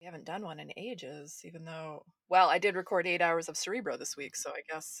haven't done one in ages, even though, well, I did record 8 hours of Cerebro this week, so I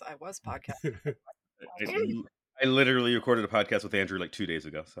guess I was podcasting. I literally recorded a podcast with Andrew like 2 days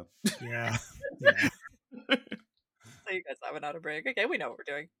ago. So Yeah. So you guys haven't had a break. Okay, we know what we're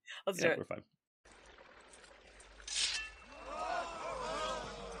doing. Let's do it. We're fine.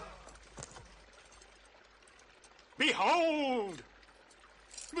 Behold!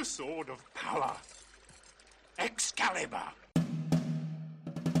 The sword of power. Excalibur.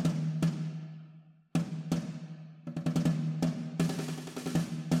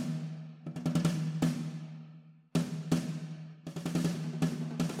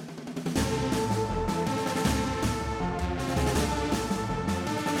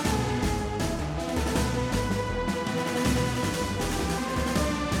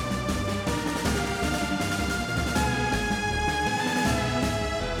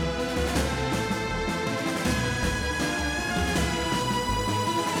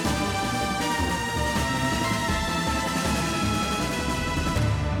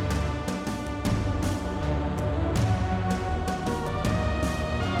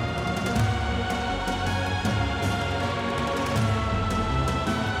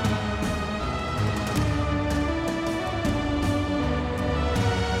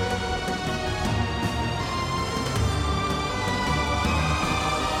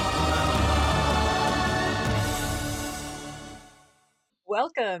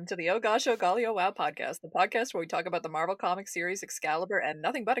 Welcome to the Oh Gosh, Oh Golly, Oh Wow podcast, the podcast where we talk about the Marvel Comics series Excalibur and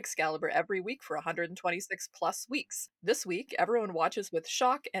nothing but Excalibur every week for 126 plus weeks. This week, everyone watches with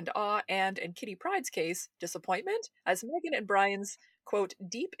shock and awe and, in Kitty Pryde's case, disappointment, as Megan and Brian's, quote,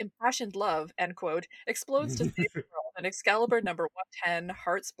 deep impassioned love, end quote, explodes to save the world in Excalibur number 110,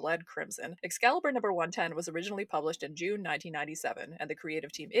 Hearts Bled Crimson. Excalibur number 110 was originally published in June 1997, and the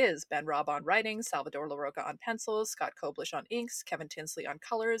creative team is Ben Robb on writing, Salvador Larroca on pencils, Scott Koblish on inks, Kevin Tinsley on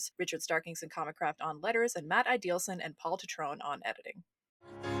colors, Richard Starkings and Comicraft on letters, and Matt Ideelson and Paul Tetrone on editing.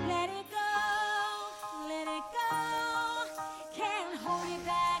 Let it go, let it go. Can't hold it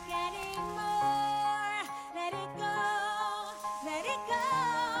back anymore. Let it go, let it go.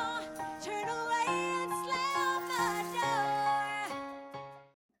 Turn away and slam the door.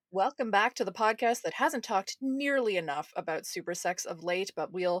 Welcome back to the podcast that hasn't talked nearly enough about super sex of late,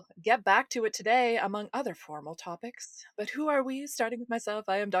 but we'll get back to it today among other formal topics. But who are we? Starting with myself,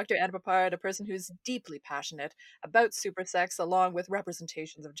 I am Dr. Anna Papard, a person who's deeply passionate about super sex, along with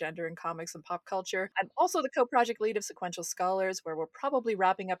representations of gender in comics and pop culture. I'm also the co-project lead of Sequential Scholars, where we're probably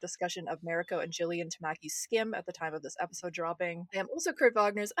wrapping up discussion of Mariko and Jillian Tamaki's Skim at the time of this episode dropping. I am also Kurt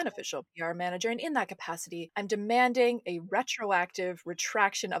Wagner's unofficial PR manager, and in that capacity, I'm demanding a retroactive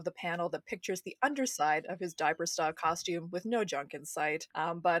retraction of the panel that pictures the underside of his diaper-style costume with no junk in sight.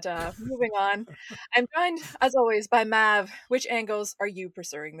 But moving on, I'm joined, as always, by Mav. Which angles are you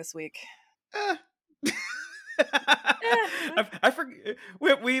pursuing this week? I forget.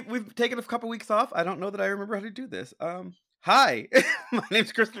 We've taken a couple weeks off. I don't know that I remember how to do this. Hi, my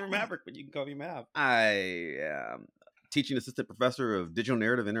name's Christopher Maverick, but you can call me Mav. I am teaching assistant professor of digital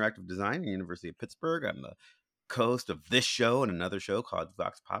narrative interactive design at the University of Pittsburgh. I'm the co-host of this show and another show called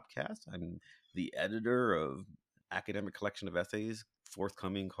Vox Popcast. I'm the editor of academic collection of essays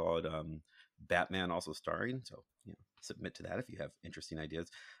forthcoming called Batman Also Starring. So, submit to that if you have interesting ideas.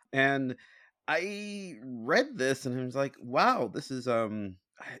 And I read this and I was like, wow, this is a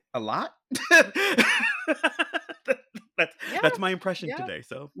lot. That's my impression today.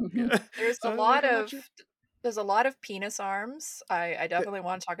 So there's a lot of penis arms. I definitely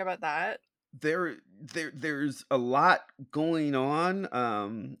want to talk about that. There's a lot going on,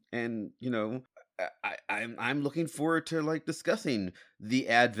 and I'm looking forward to like discussing the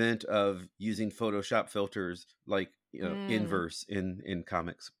advent of using Photoshop filters, like inverse in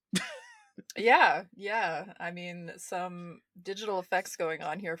comics. Yeah. I mean, some digital effects going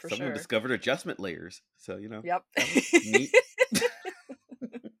on here for sure. Someone discovered adjustment layers, so Yep. that was neat.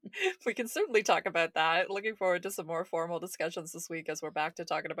 We can certainly talk about that. Looking forward to some more formal discussions this week as we're back to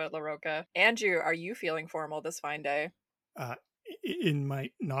talking about Larroca. Andrew, are you feeling formal this fine day? In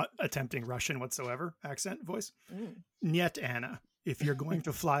my not attempting Russian whatsoever accent voice. Niet, Anna. If you're going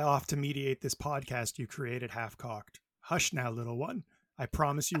to fly off to mediate this podcast you created half-cocked, hush now, little one. I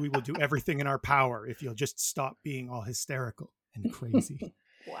promise you we will do everything in our power if you'll just stop being all hysterical and crazy.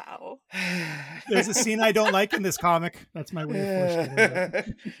 Wow. There's a scene I don't like in this comic. That's my way of foreshadowing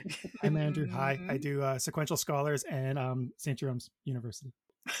it. I'm Andrew. Hi. I do Sequential Scholars and St. Jerome's University.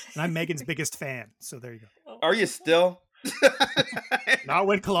 And I'm Megan's biggest fan. So there you go. Are you still? Not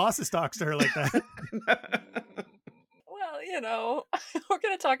when Colossus talks to her like that. Well, you know, we're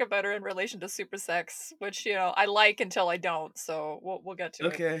going to talk about her in relation to super sex, which, you know, I like until I don't. So we'll get to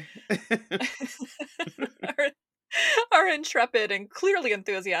it. Okay. our, our intrepid and clearly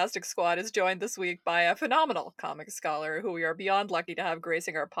enthusiastic squad is joined this week by a phenomenal comic scholar who we are beyond lucky to have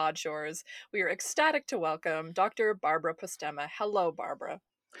gracing our pod shores. We are ecstatic to welcome Dr. Barbara Postema. Hello, Barbara.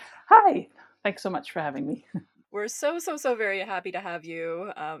 Hi. Thanks so much for having me. We're so very happy to have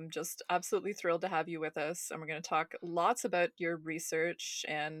you. Just absolutely thrilled to have you with us. And we're going to talk lots about your research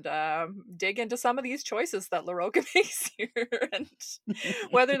and dig into some of these choices that LaRocca makes here and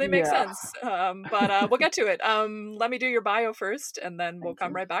whether they make Yeah. sense. But we'll get to it. Let me do your bio first, and then we'll Thank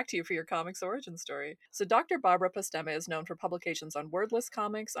come you. right back to you for your comics origin story. So Dr. Barbara Postema is known for publications on wordless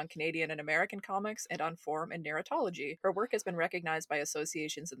comics, on Canadian and American comics, and on form and narratology. Her work has been recognized by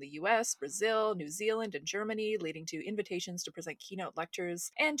associations in the US, Brazil, New Zealand, and Germany, leading to invitations to present keynote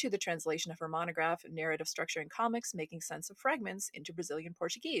lectures and to the translation of her monograph, Narrative Structure in Comics, Making Sense of Fragments, into Brazilian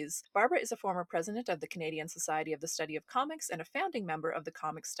Portuguese. Barbara is a former president of the Canadian Society of the Study of Comics and a founding member of the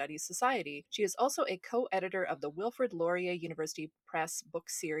Comic Studies Society. She is also a co-editor of the Wilfrid Laurier University Press book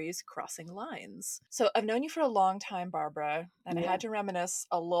series, Crossing Lines. So I've known you for a long time, Barbara, and I Yeah. had to reminisce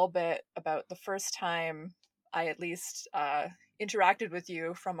a little bit about the first time I at least interacted with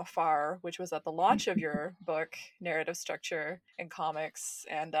you from afar, which was at the launch of your book, Narrative Structure in Comics.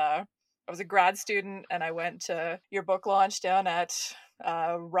 And I was a grad student, and I went to your book launch down at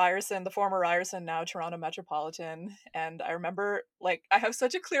Ryerson, the former Ryerson, now Toronto Metropolitan. And I remember, like, I have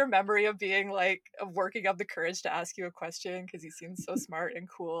such a clear memory of being like, of working up the courage to ask you a question because you seemed so smart and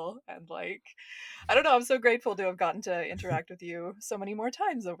cool. And like, I don't know, I'm so grateful to have gotten to interact with you so many more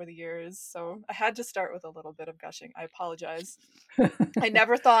times over the years. So I had to start with a little bit of gushing. I apologize. I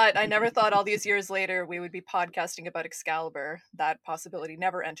never thought all these years later we would be podcasting about Excalibur. That possibility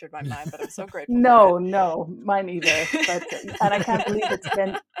never entered my mind, but I'm so grateful for No, mine either. But and I can't believe it's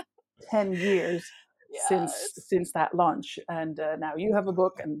been 10 years it. since that launch. And now you have a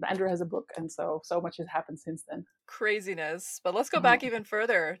book, and Andrew has a book, and so much has happened since then. Craziness. But let's go Uh-huh. back even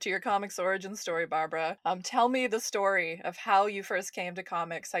further to your comics origin story, Barbara. Tell me the story of how you first came to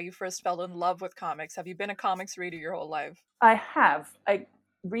comics, how you first fell in love with comics. Have you been a comics reader your whole life? I have. I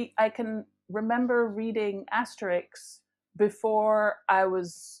can remember reading Asterix before I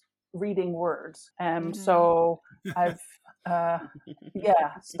was reading words. So I've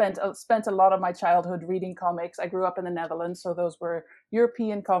spent a lot of my childhood reading comics. I grew up in the Netherlands, so those were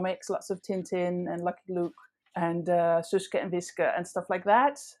European comics, lots of Tintin and Lucky Luke and Suske and Wiske and stuff like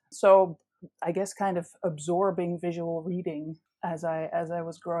that. So I guess kind of absorbing visual reading as I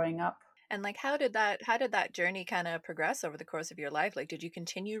was growing up. And like, how did that journey kind of progress over the course of your life? Like, did you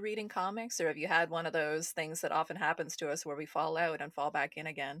continue reading comics, or have you had one of those things that often happens to us where we fall out and fall back in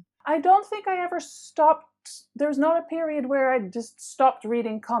again? I don't think I ever stopped. There's not a period where I just stopped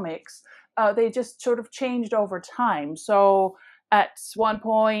reading comics. They just sort of changed over time. So at one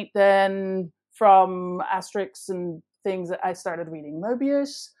point, then from Asterix and things, I started reading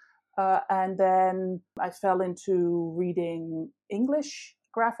Moebius, and then I fell into reading English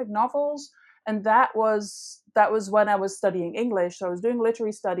graphic novels, and that was when I was studying English. So I was doing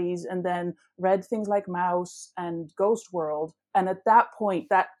literary studies, and then read things like Mouse and Ghost World, and at that point,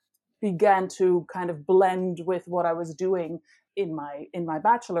 that began to kind of blend with what I was doing in my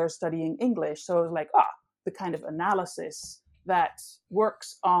bachelor studying English. So it was like, the kind of analysis that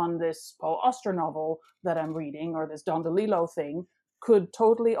works on this Paul Auster novel that I'm reading, or this Don DeLillo thing, could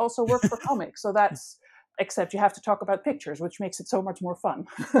totally also work for comics. So that's, except you have to talk about pictures, which makes it so much more fun.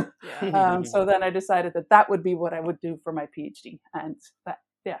 So then I decided that would be what I would do for my PhD. And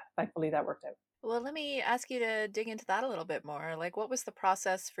thankfully that worked out. Well, let me ask you to dig into that a little bit more. Like, what was the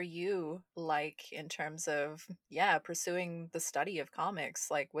process for you like in terms of, pursuing the study of comics?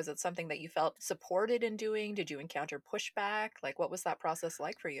 Like, was it something that you felt supported in doing? Did you encounter pushback? Like, what was that process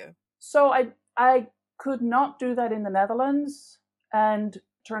like for you? So I could not do that in the Netherlands, and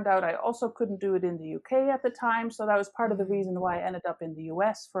turned out I also couldn't do it in the UK at the time. So that was part of the reason why I ended up in the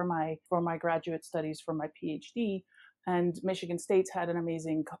US for my graduate studies for my PhD. And Michigan State's had an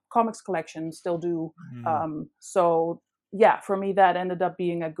amazing comics collection, still do. For me, that ended up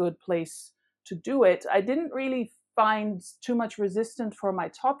being a good place to do it. I didn't really find too much resistance for my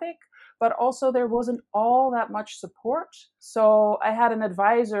topic, but also there wasn't all that much support. So I had an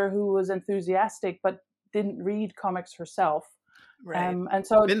advisor who was enthusiastic, but didn't read comics herself. Right. And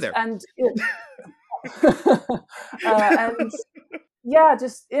so, Been there.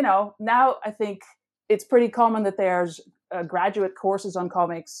 Now I think it's pretty common that there's graduate courses on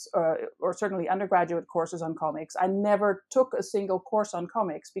comics, or certainly undergraduate courses on comics. I never took a single course on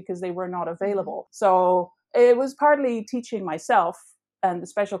comics because they were not available. So it was partly teaching myself, and the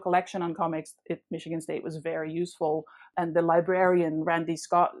special collection on comics at Michigan State was very useful. And the librarian, Randy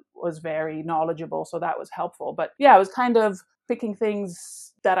Scott, was very knowledgeable, so that was helpful. But yeah, it was kind of picking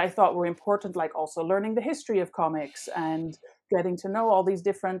things that I thought were important, like also learning the history of comics and getting to know all these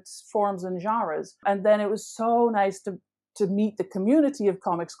different forms and genres. And then it was so nice to meet the community of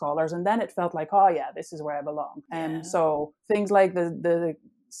comic scholars, and then it felt like, oh yeah, this is where I belong. Yeah. And so things like the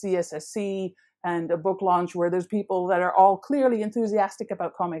CSSC and a book launch where there's people that are all clearly enthusiastic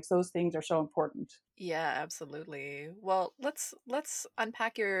about comics, those things are so important. Yeah, absolutely. Well, let's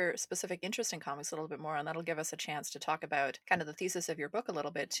unpack your specific interest in comics a little bit more, and that'll give us a chance to talk about kind of the thesis of your book a little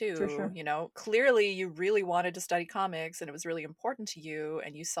bit too. Sure. You know, clearly you really wanted to study comics and it was really important to you,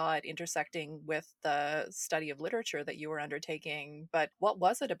 and you saw it intersecting with the study of literature that you were undertaking. But what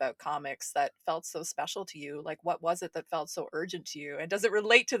was it about comics that felt so special to you? Like, what was it that felt so urgent to you? And does it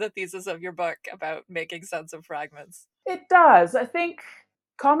relate to the thesis of your book about making sense of fragments? It does. I think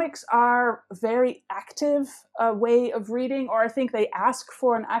comics are a very active way of reading, or I think they ask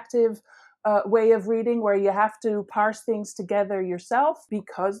for an active way of reading where you have to parse things together yourself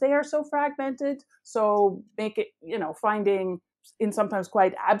because they are so fragmented. So make it, finding in sometimes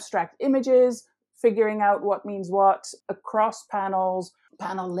quite abstract images, figuring out what means what across panels,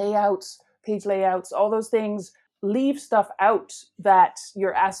 panel layouts, page layouts, all those things leave stuff out that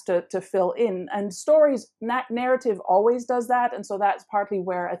you're asked to fill in. And stories, narrative always does that. And so that's partly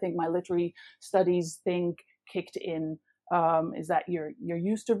where I think my literary studies thing kicked in, is that you're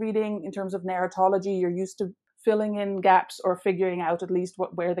used to reading in terms of narratology, you're used to filling in gaps or figuring out at least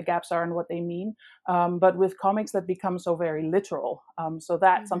where the gaps are and what they mean. But with comics that become so very literal. So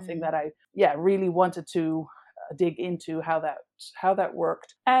that's something that I really wanted to dig into how that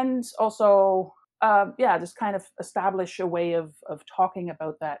worked. And also just kind of establish a way of talking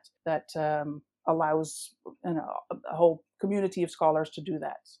about that allows a whole community of scholars to do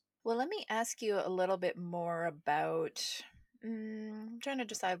that. Well, let me ask you a little bit more about. I'm trying to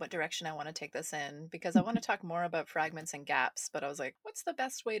decide what direction I want to take this in because I want to talk more about fragments and gaps, but I was like, what's the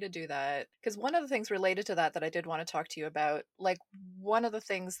best way to do that? Because one of the things related to that I did want to talk to you about, like one of the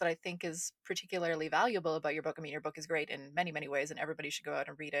things that I think is particularly valuable about your book, I mean, your book is great in many, many ways and everybody should go out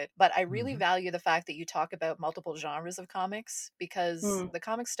and read it, but I really value the fact that you talk about multiple genres of comics because the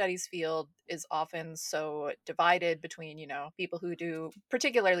comic studies field is often so divided between, people who do,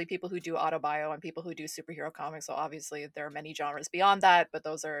 particularly people who do autobio and people who do superhero comics. So obviously there are many genres beyond that, but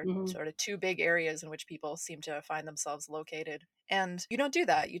those are sort of two big areas in which people seem to find themselves located. And you don't do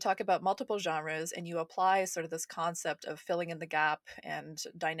that. You talk about multiple genres and you apply sort of this concept of filling in the gap and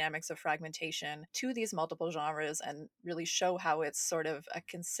dynamics of fragmentation to these multiple genres and really show how it's sort of a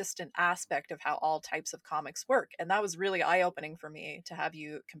consistent aspect of how all types of comics work. And that was really eye-opening for me to have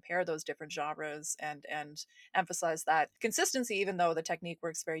you compare those different genres and emphasize that consistency, even though the technique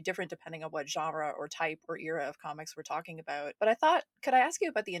works very different depending on what genre or type or era of comics we're talking about. But I thought, could I ask you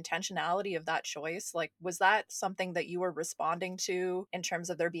about the intentionality of that choice? Like, was that something that you were responding to in terms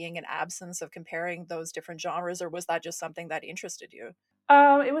of there being an absence of comparing those different genres, or was that just something that interested you?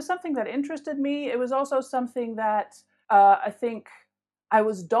 It was something that interested me. It was also something that I think I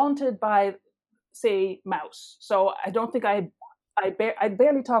was daunted by, say, Mouse. So I don't think I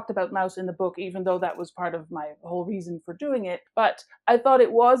barely talked about Mouse in the book, even though that was part of my whole reason for doing it. But I thought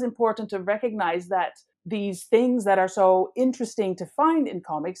it was important to recognize that these things that are so interesting to find in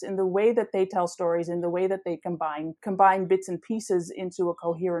comics, in the way that they tell stories, in the way that they combine bits and pieces into a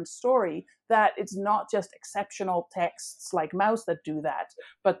coherent story, that it's not just exceptional texts like Mouse that do that,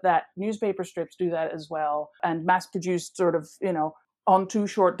 but that newspaper strips do that as well, and mass-produced sort of, on too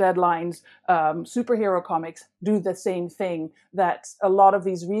short deadlines, superhero comics do the same thing, that a lot of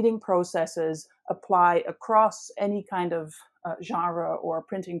these reading processes apply across any kind of genre or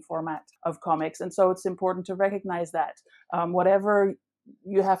printing format of comics. And so it's important to recognize that whatever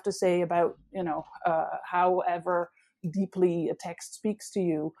you have to say about, however deeply a text speaks to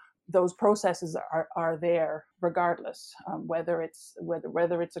you, those processes are there regardless, whether it's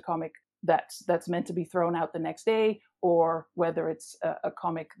a comic that's meant to be thrown out the next day, or whether it's a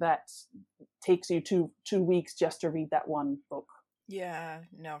comic that takes you two weeks just to read that one book. Yeah,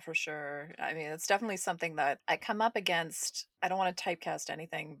 no, for sure. I mean, it's definitely something that I come up against. I don't want to typecast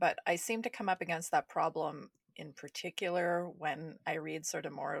anything, but I seem to come up against that problem in particular when I read sort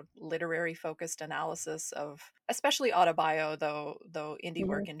of more literary focused analysis of especially autobio, though indie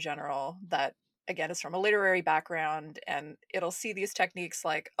work in general, that again, is from a literary background, and it'll see these techniques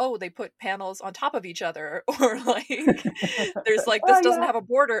like, oh, they put panels on top of each other, or like there's like, this Oh, doesn't yeah. have a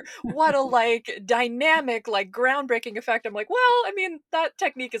border. What a like dynamic, like groundbreaking effect. I'm like, well, I mean, that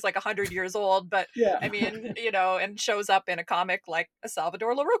technique is like 100 years old, but Yeah. I mean, and shows up in a comic like a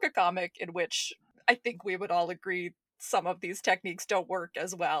Salvador Larroca comic, in which I think we would all agree some of these techniques don't work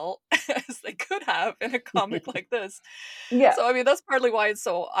as well as they could have in a comic like this. Yeah. So, I mean, that's partly why it's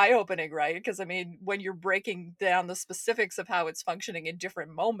so eye-opening, right? Because, I mean, when you're breaking down the specifics of how it's functioning in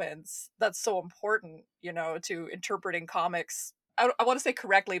different moments, that's so important, to interpreting comics. I want to say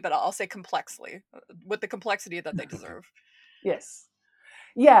correctly, but I'll say complexly, with the complexity that they deserve. Yes.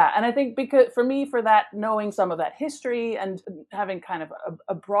 Yeah, and I think because for me, for that, knowing some of that history and having kind of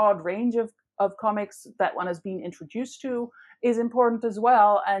a broad range of comics that one has been introduced to is important as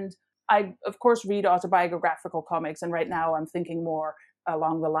well. And I, of course, read autobiographical comics, and right now I'm thinking more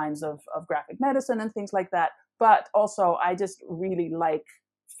along the lines of graphic medicine and things like that. But also, I just really like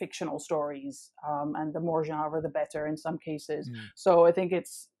fictional stories, and the more genre, the better in some cases. So I think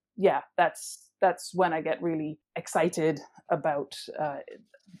that's when I get really excited about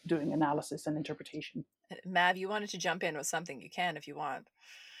doing analysis and interpretation. Mav, you wanted to jump in with something, you can if you want.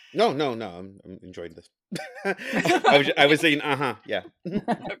 No, I'm enjoying this. I was saying, yeah.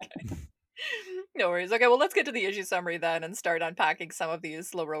 Okay. No worries. Okay, well, let's get to the issue summary then and start unpacking some of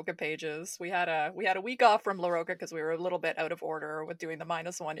these Larroca pages. We had a week off from Larroca because we were a little bit out of order with doing the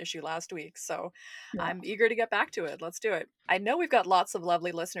 -1 issue last week, so Yeah. I'm eager to get back to it. Let's do it. I know we've got lots of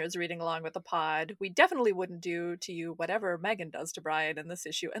lovely listeners reading along with the pod. We definitely wouldn't do to you whatever Megan does to Brian in this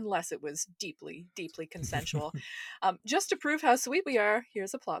issue unless it was deeply, deeply consensual. Just to prove how sweet we are,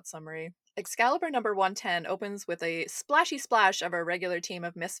 here's a plot summary. Excalibur number 110 opens with a splashy splash of our regular team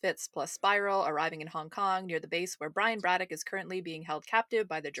of misfits plus Spiral arriving in Hong Kong near the base where Brian Braddock is currently being held captive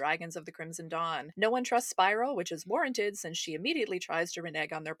by the Dragons of the Crimson Dawn. No one trusts Spiral, which is warranted since she immediately tries to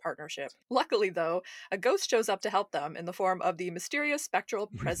renege on their partnership. Luckily, though, a ghost shows up to help them in the form of the mysterious spectral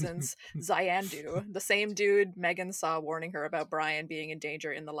presence Zyandu, the same dude Megan saw warning her about Brian being in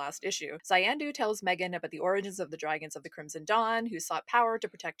danger in the last issue. Zyandu tells Megan about the origins of the Dragons of the Crimson Dawn, who sought power to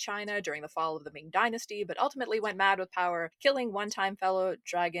protect China during the fall of the Ming Dynasty, but ultimately went mad with power, killing one-time fellow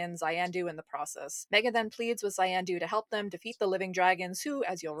dragon Zyandu in the process. Megan then pleads with Zyandu to help them defeat the living dragons who,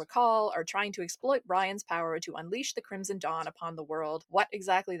 as you'll recall, are trying to exploit Brian's power to unleash the Crimson Dawn upon the world. What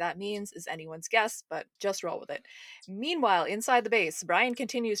exactly that means is anyone's guess, but just roll with it. Meanwhile, inside the base, Brian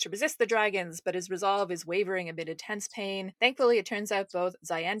continues to resist the dragons, but his resolve is wavering amid intense pain. Thankfully, it turns out both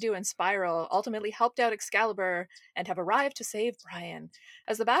Zyandu and Spiral ultimately helped out Excalibur and have arrived to save Brian.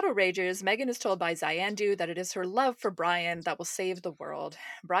 As the battle rages, Megan is told by Zyandu that it is her love for Brian that will save the world.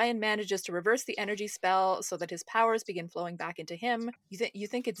 Brian manages to reverse the energy spell so that his powers begin flowing back into him. You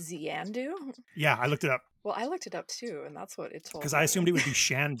think it's Zyandu? Yeah, I looked it up. Well, I looked it up too, and that's what it told me. Because I assumed it would be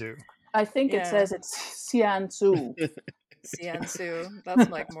Shandu. I think it says it's Xianzu. Xianzu. That's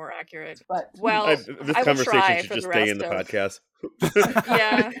like more accurate. But well, this I will conversation try should for just the stay rest in the of... podcast.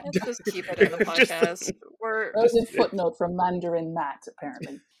 Yeah, let's just keep it in the podcast. That was a footnote from Mandarin Matt,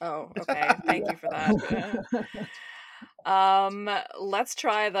 apparently. Oh, okay. Thank you for that. Let's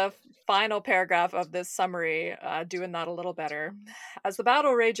try the final paragraph of this summary, doing that a little better. As the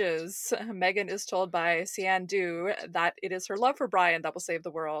battle rages, Megan is told by Xiandu that it is her love for Brian that will save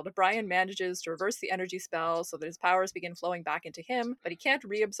the world. Brian manages to reverse the energy spell so that his powers begin flowing back into him, but he can't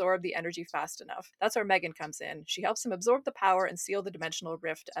reabsorb the energy fast enough. That's where Megan comes in. She helps him absorb the power and seal the dimensional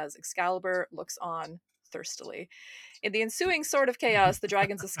rift as Excalibur looks on thirstily. In the ensuing Sword of Chaos, the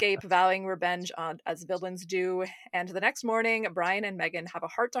dragons escape, vowing revenge as villains do, and the next morning, Brian and Megan have a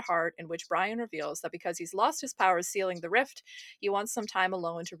heart-to-heart in which Brian reveals that because he's lost his powers sealing the rift, he wants some time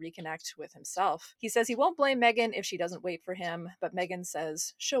alone to reconnect with himself. He says he won't blame Megan if she doesn't wait for him, but Megan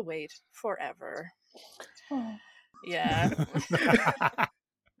says she'll wait forever. Oh. Yeah.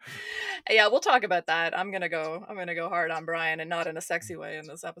 Yeah, we'll talk about that. I'm gonna go hard on Brian, and not in a sexy way in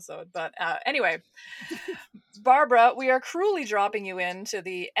this episode. But anyway, Barbara, we are cruelly dropping you into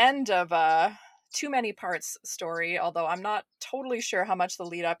the end of Too Many Parts story, although I'm not totally sure how much the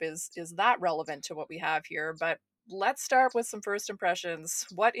lead up is that relevant to what we have here. But let's start with some first impressions.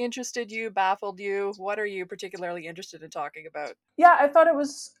 What interested you, baffled you? What are you particularly interested in talking about? Yeah, I thought it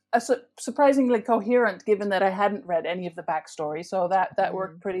was surprisingly coherent, given that I hadn't read any of the backstory, so that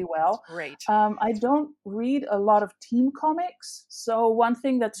worked pretty well. Great. I don't read a lot of team comics, so one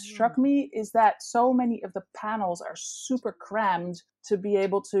thing that struck me is that so many of the panels are super crammed to be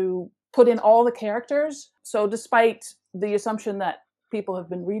able to put in all the characters. So despite the assumption that people have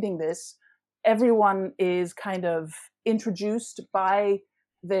been reading this, everyone is kind of introduced by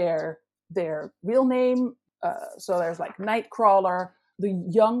their their real name. So there's like Nightcrawler, the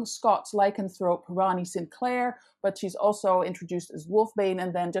young Scots lycanthrope Rani Sinclair, but she's also introduced as Wolfbane.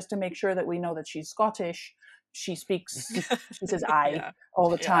 And then just to make sure that we know that she's Scottish, she says I all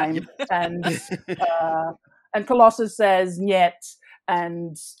the time. And Colossus says "niet,"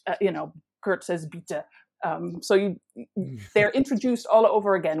 and Kurt says "bitte." So they're introduced all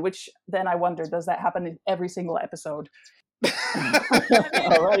over again, which then I wonder, does that happen in every single episode?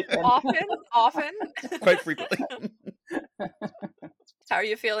 All right, often, quite frequently. How are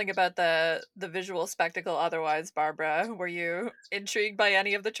you feeling about the visual spectacle otherwise, Barbara? Were you intrigued by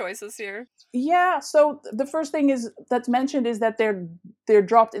any of the choices here? Yeah, so the first thing that's mentioned is that they're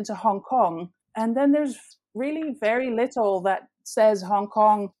dropped into Hong Kong, and then there's really very little that says Hong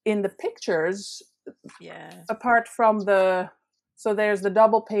Kong in the pictures. Yeah. Apart from so there's the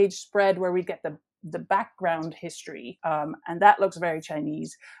double page spread where we get the background history, and that looks very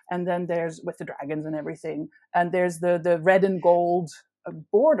Chinese. And then there's with the dragons and everything, and there's the red and gold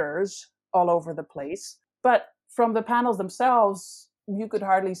borders all over the place. But from the panels themselves, you could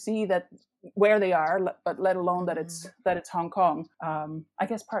hardly see that where they are, but let alone that it's Hong Kong. I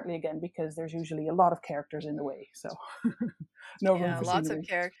guess partly again because there's usually a lot of characters in the way, so no room for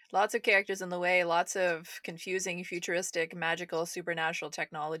lots of characters in the way, lots of confusing, futuristic, magical, supernatural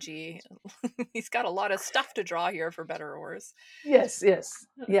technology. He's got a lot of stuff to draw here, for better or worse. Yes,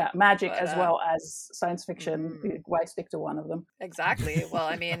 yeah, magic as well as science fiction. Why stick to one of them? Exactly. Well,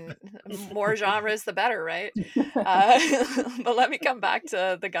 I mean, more genres the better, right? But let me come back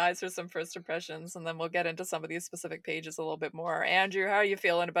to the guys for some first impressions, and then we'll get into some of these specific pages a little bit more. Andrew, how are you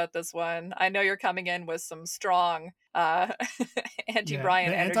feeling about this one? I know you're coming in with some strong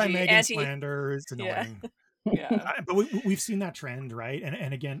anti-Brian energy. Anti-Megan slander is annoying. Yeah. But we've seen that trend, right?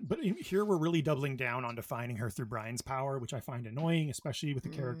 And again, but here we're really doubling down on defining her through Brian's power, which I find annoying, especially with a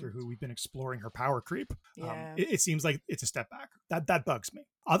character who we've been exploring her power creep. Yeah. It seems like it's a step back. That bugs me.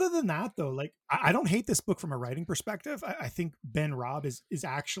 Other than that, though, like I don't hate this book from a writing perspective. I think Ben Robb is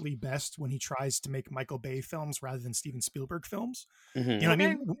actually best when he tries to make Michael Bay films rather than Steven Spielberg films. You know what I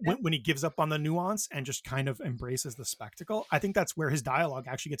mean? When he gives up on the nuance and just kind of embraces the spectacle, I think that's where his dialogue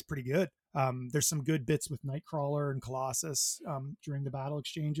actually gets pretty good. There's some good bits with Nightcrawler and Colossus during the battle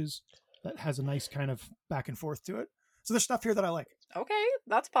exchanges that has a nice kind of back and forth to it. So there's stuff here that I like. Okay,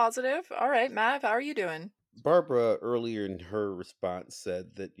 that's positive. All right, Mav, how are you doing? Barbara earlier in her response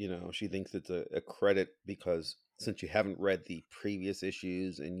said that, she thinks it's a credit because since you haven't read the previous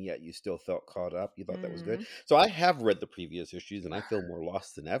issues and yet you still felt caught up, you thought that was good. So I have read the previous issues and I feel more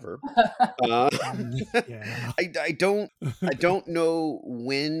lost than ever. I don't know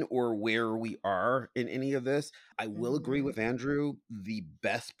when or where we are in any of this. I will agree with Andrew. The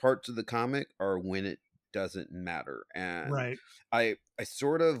best parts of the comic are when it doesn't matter. And I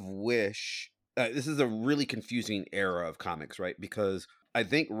sort of wish... this is a really confusing era of comics, right? Because I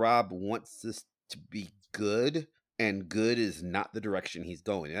think Rob wants this to be good, and good is not the direction he's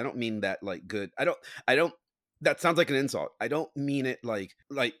going. I don't mean that like good. I don't. That sounds like an insult. I don't mean it like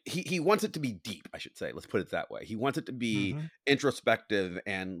he wants it to be deep, I should say. Let's put it that way. He wants it to be introspective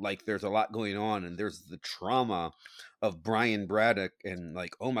and like there's a lot going on, and there's the trauma of Brian Braddock and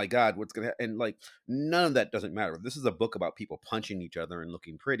like, oh my God, what's gonna happen? And like none of that doesn't matter. This is a book about people punching each other and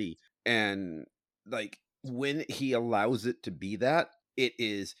looking pretty. And like when he allows it to be that, it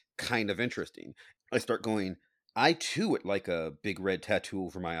is kind of interesting. I start going, I too would like a big red tattoo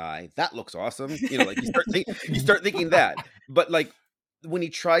over my eye. That looks awesome. Like you start thinking that. But like when he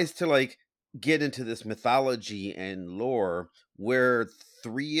tries to like get into this mythology and lore, we're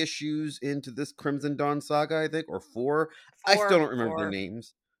 3 issues into this Crimson Dawn saga, I think, or 4. I still don't remember their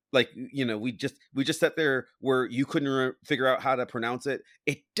names. Like, we just sat there where you couldn't figure out how to pronounce it.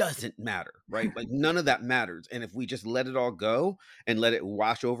 It doesn't matter, right? Like none of that matters. And if we just let it all go and let it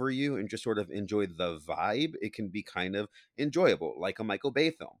wash over you and just sort of enjoy the vibe, it can be kind of enjoyable, like a Michael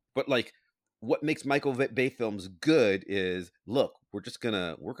Bay film. But like what makes Michael Bay films good is, look, we're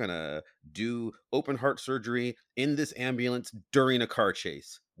gonna do open heart surgery in this ambulance during a car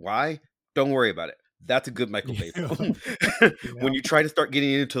chase. Why? Don't worry about it. That's a good Michael Bay film. When you try to start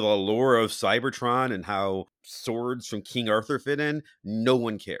getting into the lore of Cybertron and how swords from King Arthur fit in, no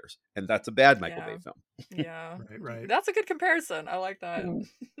one cares. And that's a bad Michael Bay film. Yeah. Right. That's a good comparison. I like that.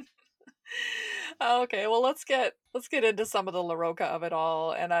 Okay, well let's get into some of the LaRocca of it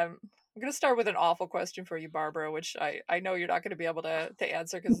all. And I'm going to start with an awful question for you, Barbara, which I know you're not going to be able to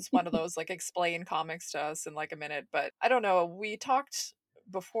answer because it's one of those like explain comics to us in like a minute. But I don't know. We talked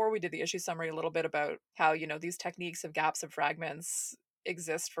before we did the issue summary a little bit about how, these techniques of gaps and fragments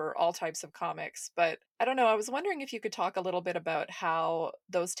exist for all types of comics. But I don't know, I was wondering if you could talk a little bit about how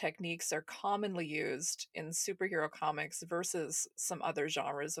those techniques are commonly used in superhero comics versus some other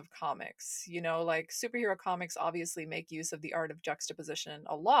genres of comics. You know, like superhero comics obviously make use of the art of juxtaposition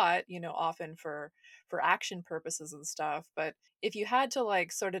a lot, you know, often for action purposes and stuff. But if you had to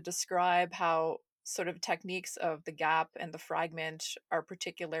like sort of describe how sort of techniques of the gap and the fragment are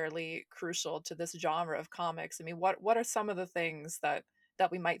particularly crucial to this genre of comics, I mean, what are some of the things that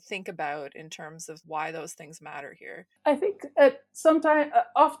we might think about in terms of why those things matter here? I think sometimes,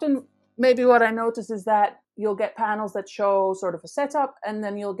 often, maybe what I notice is that you'll get panels that show sort of a setup, and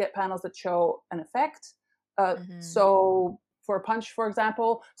then you'll get panels that show an effect. So for a punch, for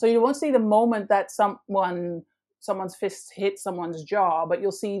example, so you won't see the moment that someone's fist hits someone's jaw, but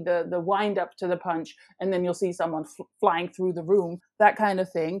you'll see the wind up to the punch, and then you'll see someone flying through the room, that kind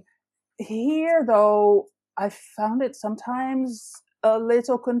of thing. Here, though, I found it sometimes a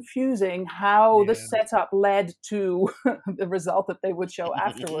little confusing how the setup led to the result that they would show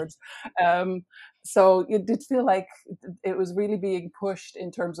afterwards. So it did feel like it was really being pushed in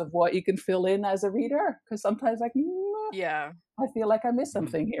terms of what you can fill in as a reader, because sometimes like, Yeah. I feel like I missed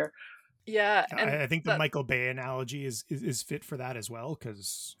something here. Yeah, and I think the Michael Bay analogy is fit for that as well,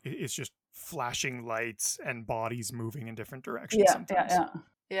 because it's just flashing lights and bodies moving in different directions sometimes.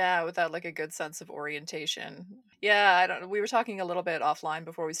 Yeah, without like a good sense of orientation. Yeah, we were talking a little bit offline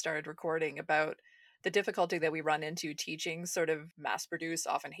before we started recording about the difficulty that we run into teaching sort of mass-produced,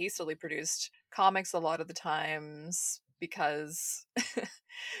 often hastily produced comics a lot of the times, because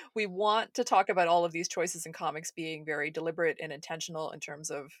we want to talk about all of these choices in comics being very deliberate and intentional in terms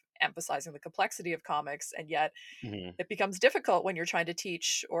of emphasizing the complexity of comics, and yet it becomes difficult when you're trying to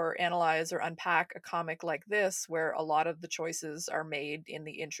teach or analyze or unpack a comic like this, where a lot of the choices are made in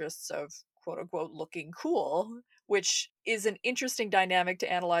the interests of quote unquote looking cool, which is an interesting dynamic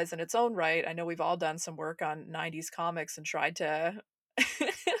to analyze in its own right. I know we've all done some work on 90s comics and tried to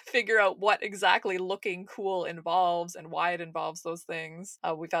figure out what exactly looking cool involves and why it involves those things.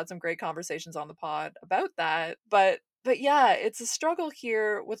 We've had some great conversations on the pod about that, but yeah, it's a struggle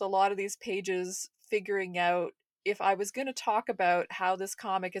here with a lot of these pages figuring out if I was going to talk about how this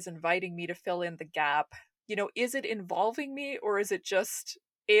comic is inviting me to fill in the gap, you know, is it involving me or is it just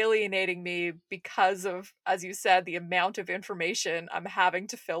alienating me because of, as you said, the amount of information I'm having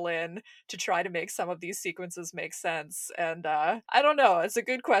to fill in to try to make some of these sequences make sense? And I don't know. It's a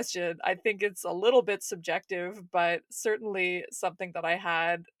good question. I think it's a little bit subjective, but certainly something that I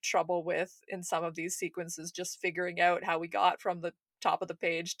had trouble with in some of these sequences, just figuring out how we got from the top of the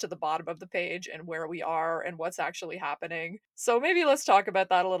page to the bottom of the page and where we are and what's actually happening. So maybe let's talk about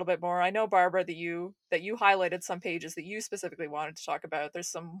that a little bit more. I know, Barbara, that you highlighted some pages that you specifically wanted to talk about. There's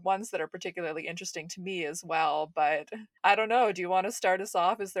some ones that are particularly interesting to me as well, but I don't know. Do you want to start us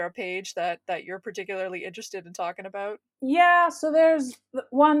off? Is there a page that you're particularly interested in talking about? Yeah, so there's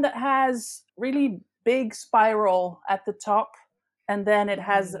one that has really big spiral at the top, and then it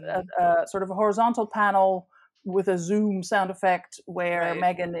has a sort of a horizontal panel with a zoom sound effect where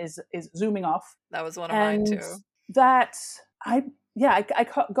Megan is zooming off. That was one of mine too. That I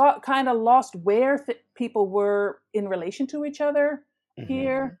got kind of lost where people were in relation to each other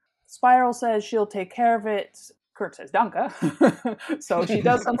here. Spiral says she'll take care of it. Kurt says danke. So she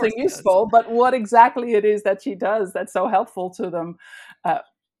does something useful, but what exactly it is that she does that's so helpful to them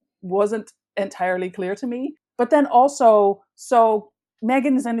wasn't entirely clear to me. But then also, so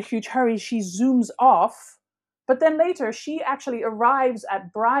Megan is in a huge hurry. She zooms off. But then later, she actually arrives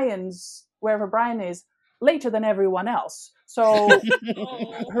at Brian's, wherever Brian is, later than everyone else. So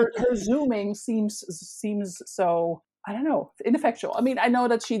her zooming seems so, I don't know, ineffectual. I mean, I know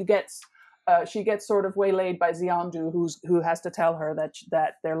that she gets sort of waylaid by Xiandu, who has to tell her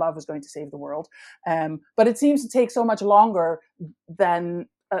that their love is going to save the world. But it seems to take so much longer than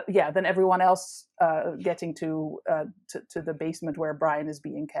everyone else getting to the basement where Brian is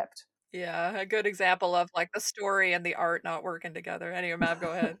being kept. Yeah, a good example of like the story and the art not working together. Anyway, Mav,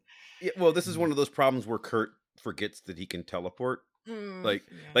 go ahead. Yeah, well, this is one of those problems where Kurt forgets that he can teleport. Like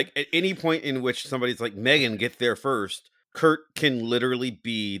at any point in which somebody's like, Megan, get there first, Kurt can literally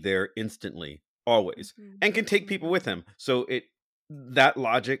be there instantly, always, and can take people with him. So that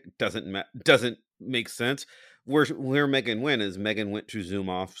logic doesn't make sense. Where Megan went is Megan went to zoom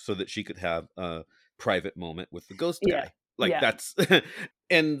off so that she could have a private moment with the ghost guy. That's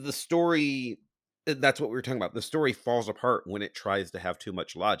and the story, that's what we were talking about. The story falls apart when it tries to have too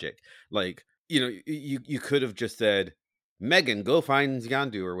much logic. Like, you know, you could have just said, Megan, go find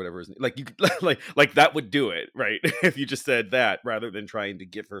Xiandu or whatever. Like you like that would do it, right? If you just said that rather than trying to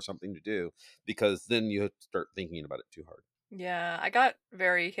give her something to do, because then you start thinking about it too hard. Yeah, I got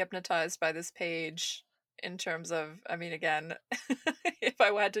very hypnotized by this page in terms of, I mean, again, if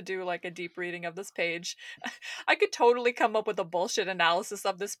I had to do like a deep reading of this page, I could totally come up with a bullshit analysis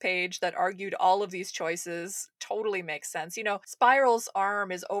of this page that argued all of these choices totally makes sense. You know, Spiral's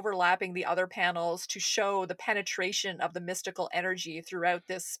arm is overlapping the other panels to show the penetration of the mystical energy throughout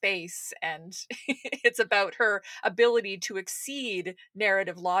this space, and it's about her ability to exceed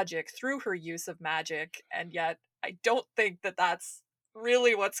narrative logic through her use of magic, and yet I don't think that that's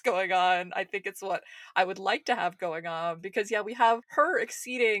really what's going on. I think it's what I would like to have going on, because yeah, we have her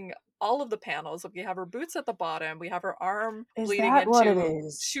exceeding all of the panels. We have her boots at the bottom, we have her arm Is bleeding that what it into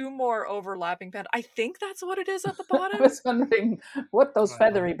is? 2 more overlapping panels. I think that's what it is at the I bottom. was wondering what those Wow.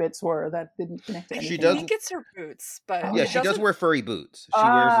 feathery bits were that didn't connect to I anything. She does- think it's her boots, but Oh. Yeah, it she does doesn't. wear furry boots.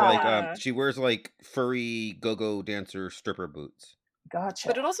 Ah. She wears like furry go-go dancer stripper boots. Gotcha.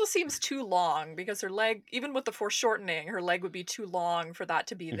 But it also seems too long, because her leg, even with the foreshortening, her leg would be too long for that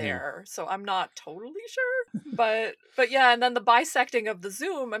to be Mhm. there. So I'm not totally sure. But yeah, and then the bisecting of the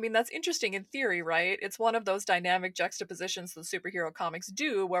zoom, I mean, that's interesting in theory, right? It's one of those dynamic juxtapositions that superhero comics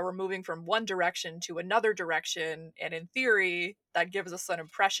do, where we're moving from one direction to another direction, and in theory, that gives us an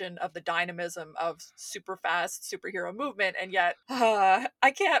impression of the dynamism of super fast superhero movement, and yet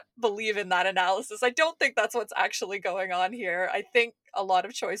I can't believe in that analysis. I don't think that's what's actually going on here. I think a lot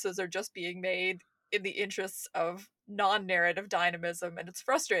of choices are just being made in the interests of non-narrative dynamism, and it's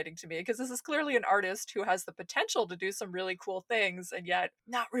frustrating to me, because this is clearly an artist who has the potential to do some really cool things, and yet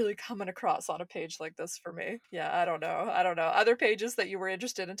not really coming across on a page like this for me. Yeah, I don't know. Other pages that you were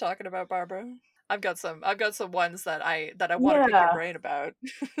interested in talking about, Barbara? I've got some ones that I want to pick your Yeah. brain about.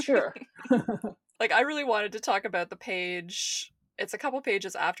 Sure. Like, I really wanted to talk about the page. It's a couple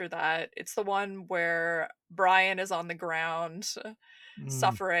pages after that. It's the one where Brian is on the ground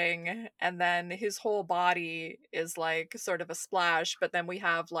suffering, and then his whole body is like sort of a splash, but then we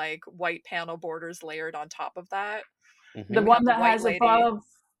have like white panel borders layered on top of that. Mhm. The We one have the that white has lady.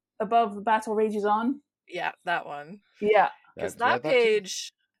 above the battle rages on. Yeah, that one. Yeah. Because That's what I thought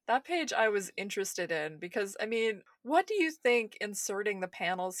too. that page I was interested in, because I mean, what do you think inserting the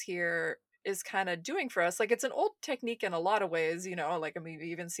panels here is kind of doing for us? Like, it's an old technique in a lot of ways, you know, like, I mean,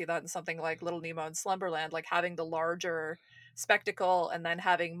 we even see that in something like Little Nemo and Slumberland, like having the larger spectacle and then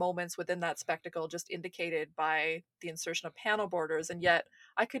having moments within that spectacle just indicated by the insertion of panel borders. And yet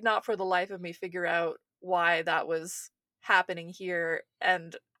I could not for the life of me figure out why that was happening here,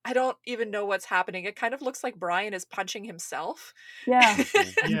 and I don't even know what's happening. It kind of looks like Brian is punching himself. Yeah. Yeah,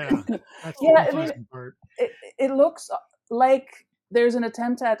 that's the Yeah, I mean, confusing part. it looks like there's an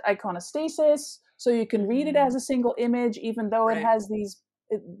attempt at iconostasis, so you can read it as a single image, even though it Right. has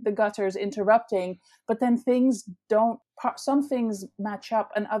the gutters interrupting. But then things don't. Some things match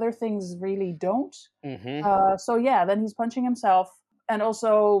up, and other things really don't. Mhm. So yeah, then he's punching himself, and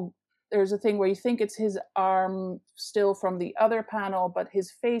also there's a thing where you think it's his arm still from the other panel, but his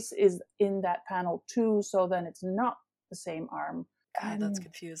face is in that panel too. So then it's not the same arm. God, that's And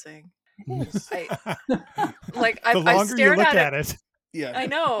confusing. it is. Like, The I longer you stared look at at it, Yeah. I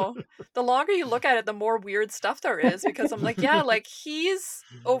know. The longer you look at it, the more weird stuff there is, because I'm like, yeah, like he's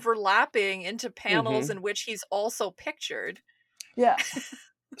overlapping into panels Mhm. in which he's also pictured. Yeah.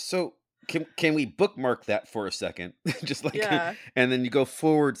 So can we bookmark that for a second? Just like, Yeah. and then you go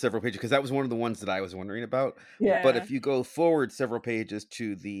forward several pages, because that was one of the ones that I was wondering about. Yeah. But if you go forward several pages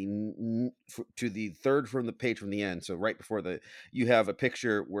to the third from the page from the end, so right before you have a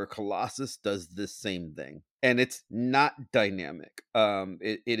picture where Colossus does this same thing, and it's not dynamic.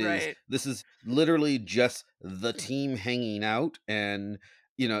 It is Right. This is literally just the team hanging out, and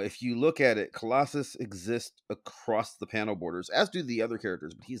you know, if you look at it, Colossus exists across the panel borders, as do the other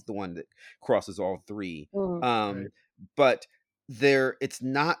characters, but he's the one that crosses all three. Mm. Um, Right. But it's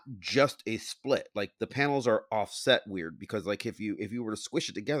not just a split. Like, the panels are offset weird, because like if you were to squish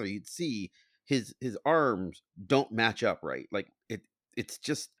it together, you'd see his arms don't match up right. Like, it's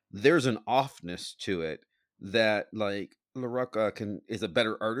just, there's an offness to it that, like, LaRocca is a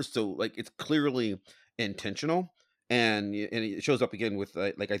better artist, so like it's clearly intentional. And it shows up again with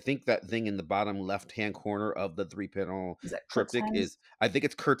like I think that thing in the bottom left hand corner of the 3-panel Is that Kurt's triptych hands? is, I think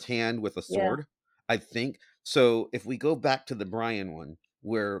it's Kurt's hand with a Yeah. sword. I think so. If we go back to the Brian one,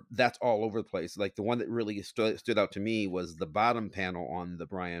 where that's all over the place, like the one that really stood out to me was the bottom panel on the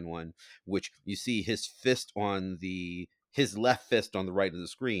Brian one, which you see his left fist on the right of the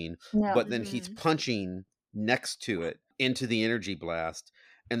screen, Yeah. but then he's punching next to it into the energy blast,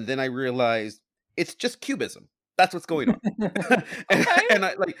 and then I realized it's just cubism. That's what's going on. Okay. And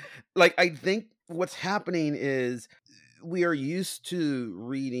I I think what's happening is we are used to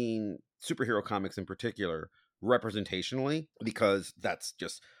reading superhero comics in particular representationally, because that's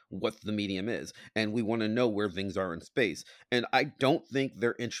just what the medium is, and we want to know where things are in space. And I don't think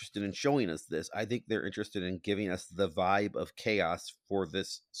they're interested in showing us this. I think they're interested in giving us the vibe of chaos for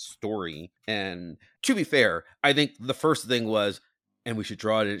this story. And to be fair, I think the first thing was, and we should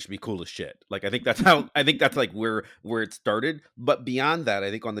draw it and it should be cool as shit. Like, I think that's how, I think that's like where it started. But beyond that,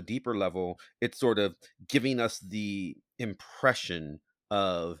 I think on the deeper level, it's sort of giving us the impression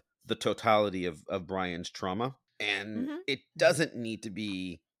of the totality of Brian's trauma. And it doesn't need to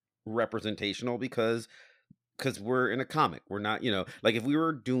be representational, because we're in a comic. We're not, like, if we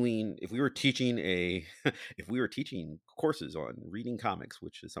were teaching if we were teaching courses on reading comics,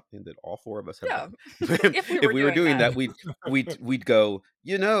 which is something that all four of us have done. If we were doing that, we'd go,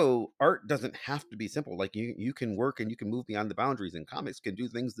 art doesn't have to be simple. Like, you can work and you can move beyond the boundaries, and comics can do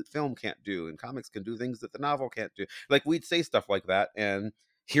things that film can't do, and comics can do things that the novel can't do. Like, we'd say stuff like that, and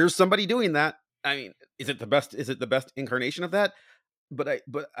here's somebody doing that. I mean, is it the best incarnation of that? But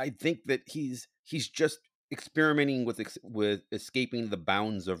I think that he's just experimenting with escaping the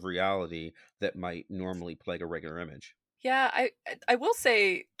bounds of reality that might normally plague a regular image. Yeah, I will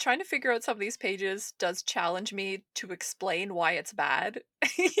say, trying to figure out some of these pages does challenge me to explain why it's bad.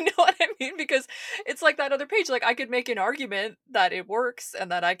 You know what I mean? Because it's like that other page. Like, I could make an argument that it works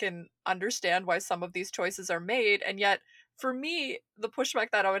and that I can understand why some of these choices are made, and yet, for me, the pushback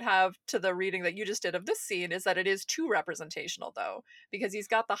that I would have to the reading that you just did of this scene is that it is too representational, though, because he's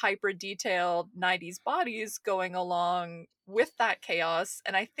got the hyper detailed 90s bodies going along with that chaos,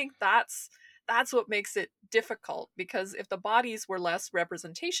 and I think that's what makes it difficult, because if the bodies were less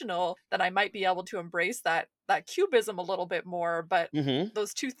representational, then I might be able to embrace that cubism a little bit more, but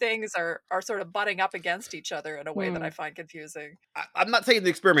those two things are sort of butting up against each other in a way that I find confusing. I'm not saying the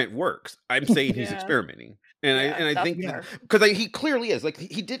experiment works. I'm saying he's experimenting. And I think because he clearly is. Like,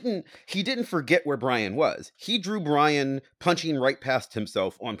 he didn't forget where Brian was. He drew Brian punching right past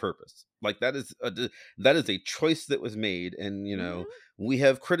himself on purpose. Like, that is a choice that was made, and we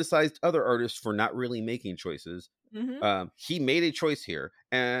have criticized other artists for not really making choices. He made a choice here,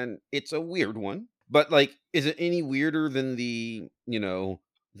 and it's a weird one. But, like, is it any weirder than the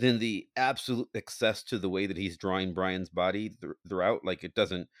absolute excess to the way that he's drawing Brian's body throughout? Like, it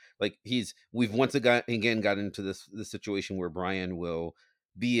doesn't, like, we've once again got into this situation where Brian will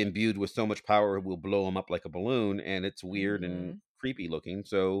be imbued with so much power, it will blow him up like a balloon, and it's weird and creepy looking.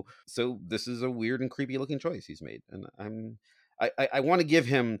 So this is a weird and creepy looking choice he's made, and I want to give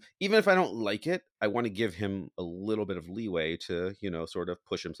him, even if I don't like it, I want to give him a little bit of leeway to, sort of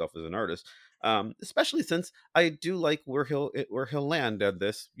push himself as an artist. Especially since I do like where he'll land at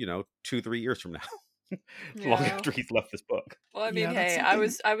this, 2-3 years from now, long after he's left this book. Well, I mean, hey, I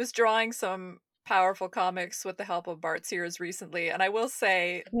was drawing some powerful comics with the help of Bart Sears recently, and I will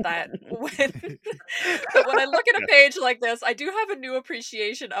say that when I look at a page like this, I do have a new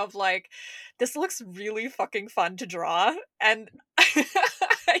appreciation of, like, this looks really fucking fun to draw, and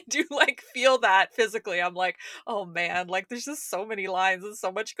I do, like, feel that physically. I'm like, oh man, like, there's just so many lines and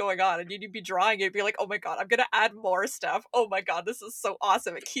so much going on, and you'd be drawing it, be like, oh my god, I'm gonna add more stuff. Oh my god, this is so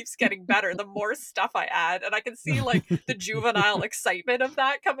awesome. It keeps getting better the more stuff I add, and I can see, like, the juvenile excitement of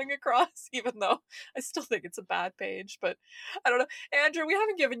that coming across, even though I still think it's a bad page. But I don't know. Andrew, we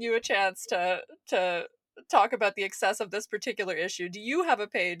haven't given you a chance to talk about the excess of this particular issue. Do you have a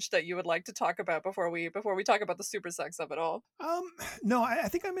page that you would like to talk about before we talk about the super sex of it all? No, I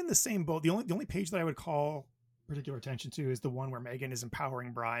think I'm in the same boat. The only page that I would call particular attention to is the one where Megan is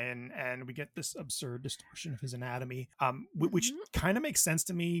empowering Brian, and we get this absurd distortion of his anatomy, which kind of makes sense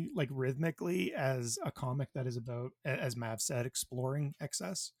to me, like, rhythmically, as a comic that is about, as Mav said, exploring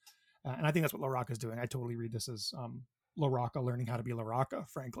excess. And I think that's what LaRocca is doing. I totally read this as LaRocca learning how to be LaRocca,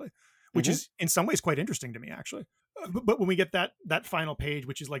 frankly, which is in some ways quite interesting to me, actually. But when we get that final page,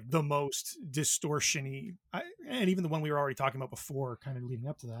 which is like the most distortion-y, and even the one we were already talking about before, kind of leading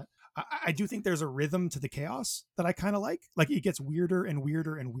up to that, I do think there's a rhythm to the chaos that I kind of like. Like, it gets weirder and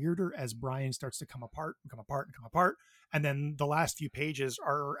weirder and weirder as Brian starts to come apart and come apart and come apart. And then the last few pages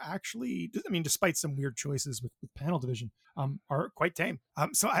are actually, I mean, despite some weird choices with panel division, are quite tame.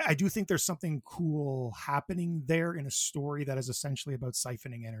 So I do think there's something cool happening there in a story that is essentially about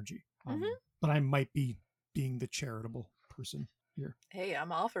siphoning energy. But I might be being the charitable person here. Hey,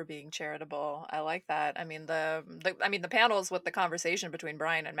 I'm all for being charitable. I like that. I mean, the panels with the conversation between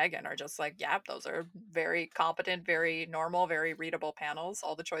Brian and Megan are just like, yeah, those are very competent, very normal, very readable panels.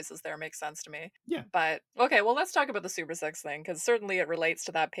 All the choices there make sense to me. Yeah. But okay, well, let's talk about the super sex thing, because certainly it relates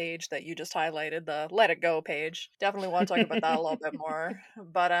to that page that you just highlighted, the Let It Go page. Definitely want to talk about that a little bit more.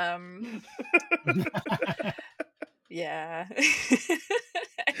 But yeah.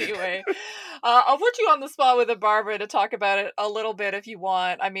 Anyway, I'll put you on the spot with it, Barbara, to talk about it a little bit if you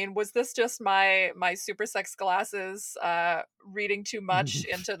want. I mean, was this just my super sex glasses reading too much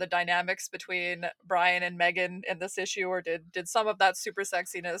into the dynamics between Brian and Megan in this issue, or did some of that super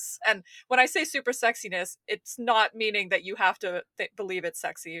sexiness? And when I say super sexiness, it's not meaning that you have to believe it's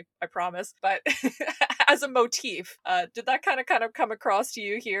sexy, I promise, but as a motif, did that kind of come across to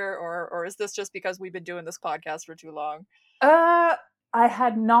you here, or is this just because we've been doing this podcast for too long? I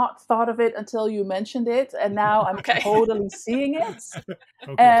had not thought of it until you mentioned it, and now I'm totally seeing it.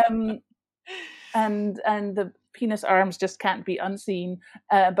 Okay. And the penis arms just can't be unseen.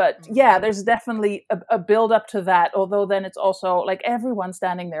 But yeah, there's definitely a build up to that. Although then it's also like everyone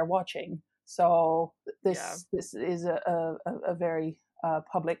standing there watching. So this is a very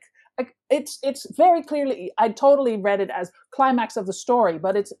public. It's very clearly. I totally read it as climax of the story,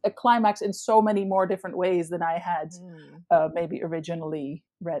 but it's a climax in so many more different ways than I had maybe originally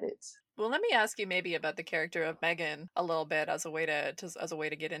read it. Well, let me ask you maybe about the character of Megan a little bit as a way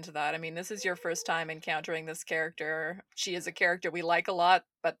to get into that. I mean, this is your first time encountering this character. She is a character we like a lot,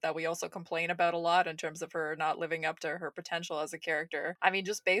 but that we also complain about a lot in terms of her not living up to her potential as a character. I mean,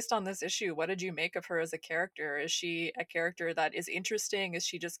 just based on this issue, what did you make of her as a character? Is she a character that is interesting? Is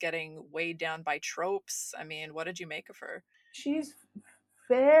she just getting weighed down by tropes? I mean, what did you make of her? She's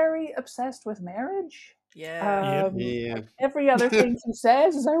very obsessed with marriage. Yeah. Like every other thing she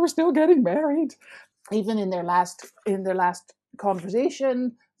says is, "I was still getting married," even in their last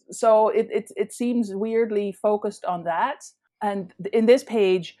conversation. So it seems weirdly focused on that. And in this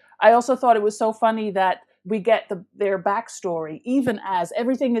page, I also thought it was so funny that we get their backstory, even as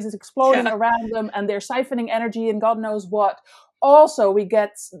everything is exploding around them and they're siphoning energy and God knows what. Also, we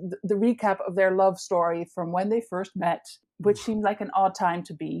get the recap of their love story from when they first met, which seemed like an odd time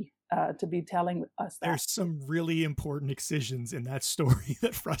to be telling us that. There's some really important excisions in that story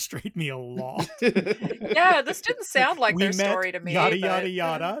that frustrate me a lot. Yeah, this didn't sound like their story to me. Yada, yada,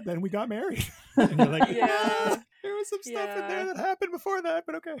 yada. Then we got married. And you're like, there was some stuff in there that happened before that,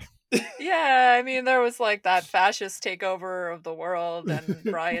 but okay. Yeah, I mean, there was like that fascist takeover of the world, and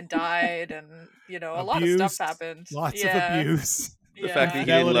Brian died, and a lot of stuff happened. Lots of abuse. The fact that he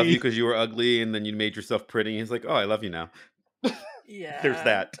didn't love you because you were ugly, and then you made yourself pretty. He's like, "Oh, I love you now." Yeah, there's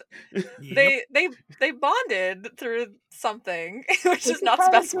that. They bonded through something, which is not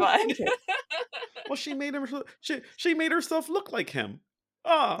specified. Well, she made herself look like him.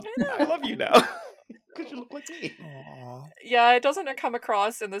 Oh, I love you now. Because you look like me. Aww. Yeah, it doesn't come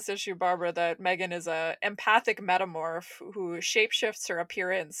across in this issue, Barbara, that Megan is a empathic metamorph who shapeshifts her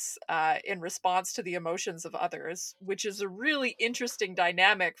appearance in response to the emotions of others, which is a really interesting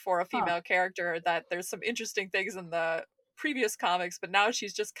dynamic for a female character. That there's some interesting things in the previous comics, but now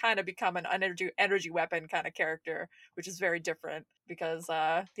she's just kind of become an energy weapon kind of character, which is very different because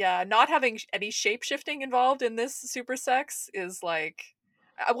not having any shape-shifting involved in this super sex is like,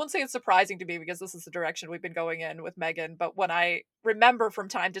 I won't say it's surprising to me because this is the direction we've been going in with Megan, but when I remember from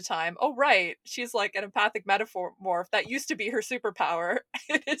time to time, oh right, she's like an empathic metamorph, that used to be her superpower.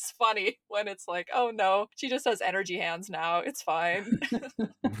 It is funny when it's like, oh no, she just has energy hands now, it's fine.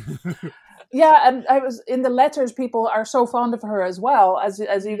 Yeah, and I was in the letters. People are so fond of her as well, as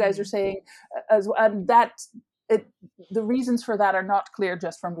you guys are saying, and that the reasons for that are not clear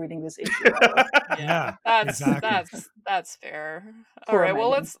just from reading this issue. Yeah, that's fair. All right, well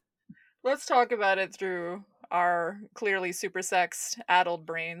let's talk about it through our clearly super sexed addled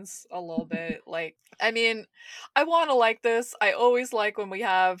brains a little bit. Like, I mean, I want to like this. I always like when we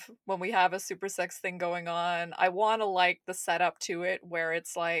have a super sex thing going on. I want to like the setup to it where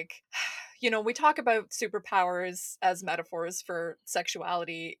it's like, we talk about superpowers as metaphors for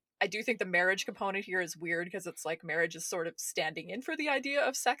sexuality. I do think the marriage component here is weird because it's like marriage is sort of standing in for the idea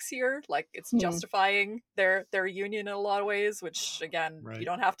of sex here. Like it's justifying their union in a lot of ways, which again, you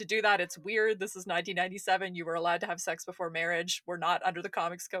don't have to do that. It's weird. This is 1997. You were allowed to have sex before marriage. We're not under the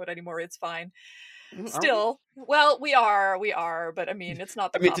comics code anymore. It's fine. Still, well, we are, but I mean, it's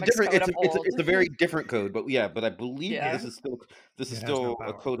not the comics code of old. It's a very different code, but I believe this is still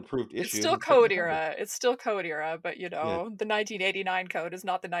a code approved issue. It's still code era. It's still code era, but the 1989 code is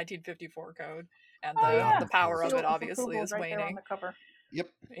not the 1954 code, and the power of it obviously is waning. There on the cover. Yep.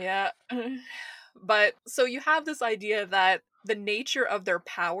 Yeah. But so you have this idea that the nature of their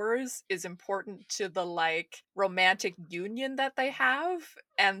powers is important to the like romantic union that they have,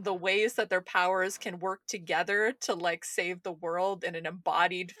 and the ways that their powers can work together to like save the world in an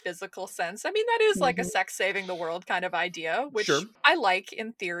embodied physical sense. I mean, that is like a sex saving the world kind of idea, which I like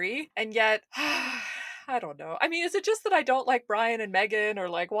in theory, and yet I don't know. I mean, is it just that I don't like Brian and Megan, or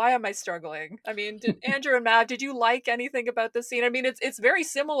like, why am I struggling? I mean, did Andrew and Mav, did you like anything about this scene? I mean, it's very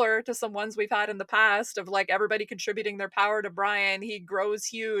similar to some ones we've had in the past of like everybody contributing their power to Brian. He grows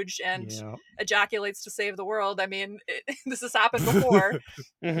huge and Yeah. ejaculates to save the world. I mean, this has happened before,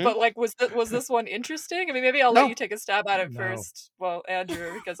 but like, was this one interesting? I mean, maybe I'll let you take a stab at it No. first. Well,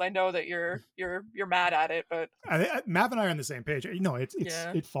 Andrew, because I know that you're mad at it, but Mav and I are on the same page. You know,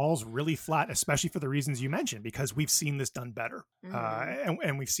 it falls really flat, especially for the reasons you mentioned, because we've seen this done better,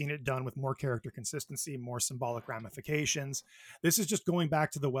 and we've seen it done with more character consistency, more symbolic ramifications. This is just going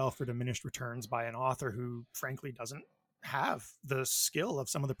back to the well for diminished returns by an author who, frankly, doesn't have the skill of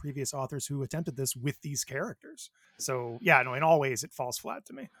some of the previous authors who attempted this with these characters. So yeah, no, in all ways it falls flat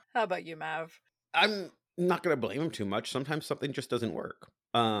to me. How about you, Mav? I'm not going to blame him too much. Sometimes something just doesn't work.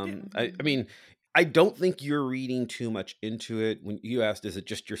 I mean, I don't think you're reading too much into it. When you asked, is it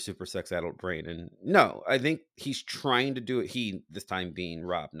just your super sex adult brain? And no, I think he's trying to do it. He, this time being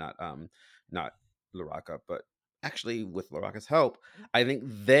Rob, not LaRocca, but actually with LaRocca's help, I think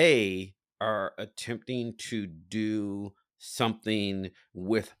they are attempting to do something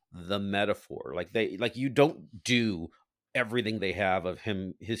with the metaphor. Like you don't do everything they have of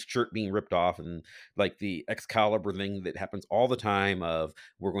him, his shirt being ripped off, and like the Excalibur thing that happens all the time of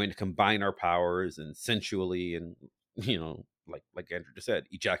we're going to combine our powers and sensually, and like Andrew just said,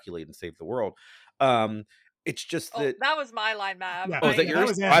 ejaculate and save the world. It's just that that was my line, Mav. Yeah. Oh, is that yours?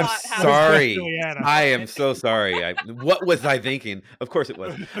 was I'm sorry. Anna. I am so sorry. What was I thinking? Of course it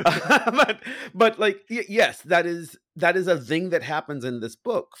was. but like, yes, that is a thing that happens in this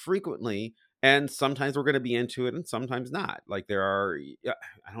book frequently. And sometimes we're going to be into it and sometimes not. Like there are,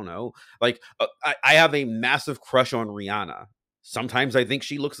 I don't know, like I have a massive crush on Rihanna. Sometimes I think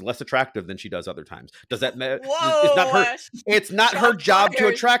she looks less attractive than she does other times. Does that matter? It's not her job to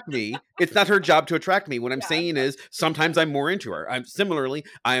attract me. It's not her job to attract me. What I'm saying is sometimes I'm more into her. I've talked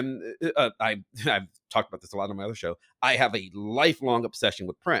about this a lot on my other show. I have a lifelong obsession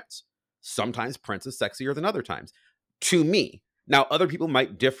with Prince. Sometimes Prince is sexier than other times to me. Now, other people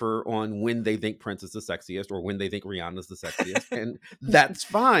might differ on when they think Prince is the sexiest or when they think Rihanna is the sexiest, and that's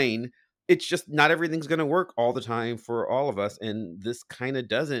fine. It's just not everything's going to work all the time for all of us, and this kind of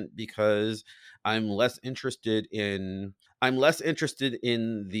doesn't, because I'm less interested in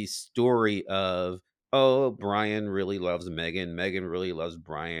the story of, oh, Brian really loves Megan really loves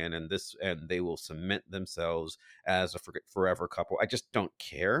Brian, and they will cement themselves as a forever couple. I just don't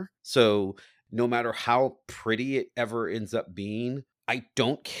care. So no matter how pretty it ever ends up being, I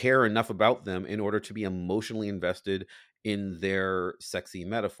don't care enough about them in order to be emotionally invested in their sexy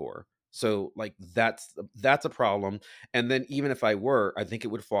metaphor. So like that's a problem. And then even if I were, I think it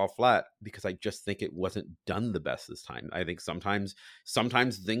would fall flat because I just think it wasn't done the best this time. I think sometimes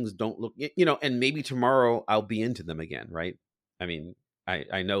things don't look, and maybe tomorrow I'll be into them again, right? I mean,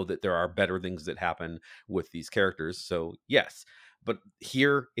 I know that there are better things that happen with these characters. So yes, but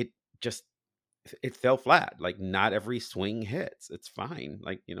here it fell flat. Like not every swing hits. It's fine.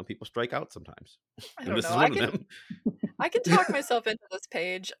 Like, people strike out sometimes. And this is one of them. I can talk myself into this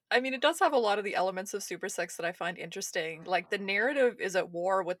page. I mean, it does have a lot of the elements of super sex that I find interesting. Like the narrative is at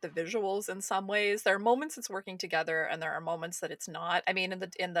war with the visuals in some ways. There are moments it's working together and there are moments that it's not. I mean,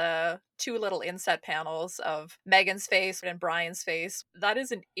 in the two little inset panels of Megan's face and Brian's face, that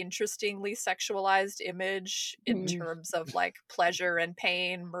is an interestingly sexualized image in terms of like pleasure and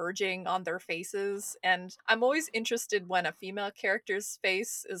pain merging on their faces. And I'm always interested when a female character's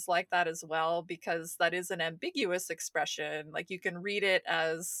face is like that as well, because that is an ambiguous expression. Like you can read it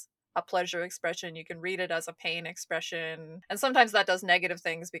as a pleasure expression, you can read it as a pain expression, and sometimes that does negative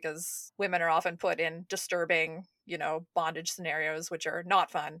things because women are often put in disturbing, bondage scenarios, which are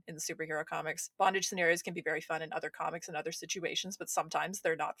not fun in the superhero comics. Bondage scenarios can be very fun in other comics and other situations, but sometimes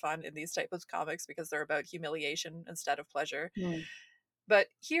they're not fun in these type of comics because they're about humiliation instead of pleasure. But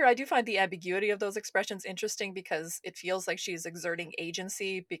here I do find the ambiguity of those expressions interesting because it feels like she's exerting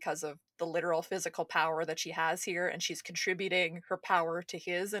agency because of the literal physical power that she has here, and she's contributing her power to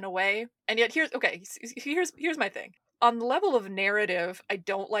his in a way. And yet here's my thing. On the level of narrative, I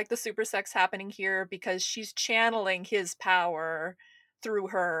don't like the super sex happening here because she's channeling his power through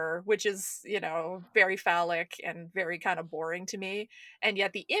her, which is, very phallic and very kind of boring to me. And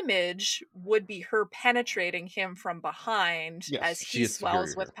yet the image would be her penetrating him from behind as he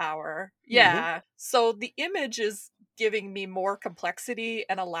swells with power. Yeah. So the image is giving me more complexity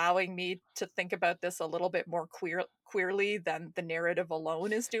and allowing me to think about this a little bit more queerly than the narrative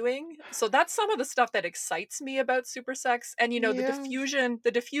alone is doing. So that's some of the stuff that excites me about super sex. And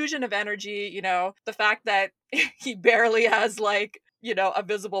the diffusion of energy, the fact that he barely has like a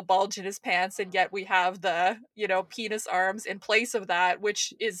visible bulge in his pants, and yet we have the, penis arms in place of that,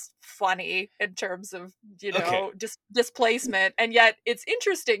 which is funny in terms of, Okay. displacement. And yet it's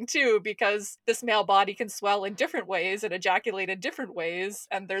interesting too, because this male body can swell in different ways and ejaculate in different ways,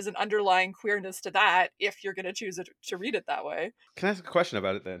 and there's an underlying queerness to that if you're going to choose to read it that way. Can I ask a question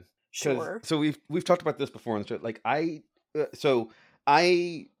about it then? Sure. So we've talked about this before on the show. Like I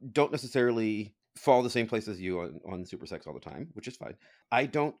don't necessarily fall the same place as you on super sex all the time, which is fine. I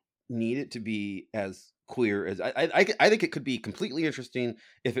don't need it to be as queer as I think it could be completely interesting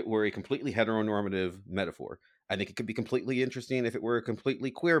if it were a completely heteronormative metaphor. I think it could be completely interesting if it were a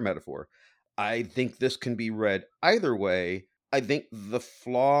completely queer metaphor. I think this can be read either way. I think the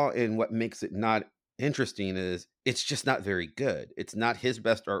flaw in what makes it not interesting is it's just not very good. It's not his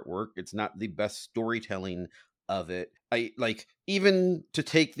best artwork. It's not the best storytelling of it. I like, even to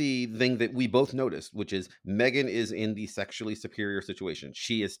take the thing that we both noticed, which is Megan is in the sexually superior situation.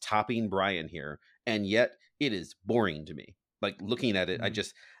 She is topping Brian here, and yet it is boring to me. Like, looking at it,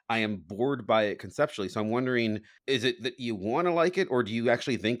 I am bored by it conceptually. So I'm wondering, is it that you want to like it, or do you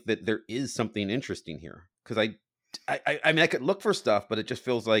actually think that there is something interesting here? Because I mean, I could look for stuff, but it just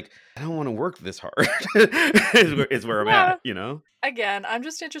feels like I don't want to work this hard. is where I'm Yeah. at. Again, I'm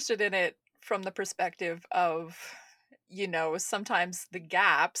just interested in it from the perspective of, sometimes the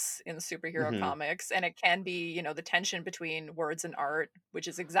gaps in superhero comics, and it can be, the tension between words and art, which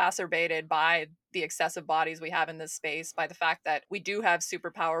is exacerbated by the excessive bodies we have in this space, by the fact that we do have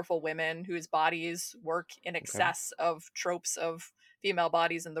super powerful women whose bodies work in excess of tropes of female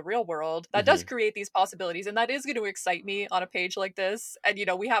bodies in the real world. That does create these possibilities, and that is going to excite me on a page like this. And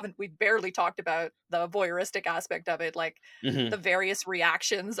we barely talked about the voyeuristic aspect of it, like the various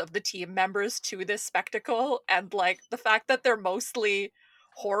reactions of the team members to this spectacle, and like the fact that they're mostly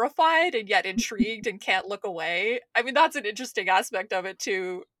horrified and yet intrigued and can't look away. I mean, that's an interesting aspect of it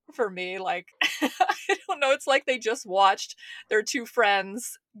too, for me. Like, I don't know, it's like they just watched their two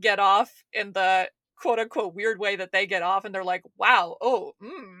friends get off in the quote unquote weird way that they get off, and they're like, wow,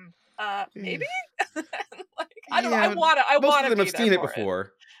 maybe. Like, I don't know, I most want of to them be have there seen it for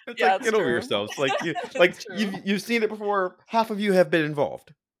before. It's Yeah, like, it's get over true. yourselves. Like, It's true. you've seen it before. Half of you have been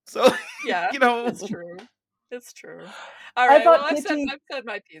involved, so Yeah, it's true. It's true. All I right. Well, thought I've said Kitty,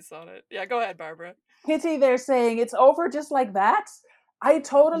 my piece on it. Yeah, go ahead, Barbara. Kitty, they're saying it's over just like that. I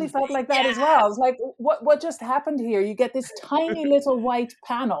totally felt like that as well. I was like, what just happened here? You get this tiny little white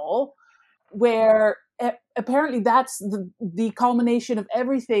panel where apparently that's the culmination of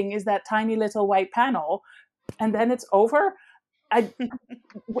everything, is that tiny little white panel, and then it's over.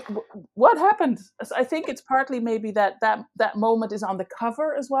 What happened? I think it's partly maybe that moment is on the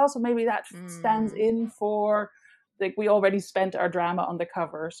cover as well, so maybe that stands in for, like, we already spent our drama on the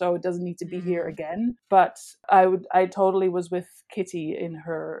cover, so it doesn't need to be here again. But I totally was with Kitty in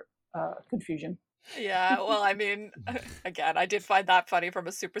her confusion. Yeah, well, I mean, again, I did find that funny from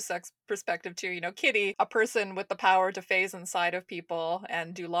a super sex perspective too. Kitty, a person with the power to phase inside of people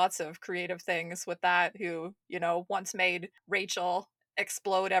and do lots of creative things with that, who, once made Rachel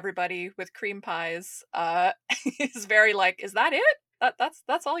explode everybody with cream pies, is very like, is that it?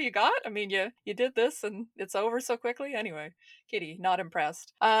 That's all you got? I mean, you did this and it's over so quickly. Anyway, Kitty, not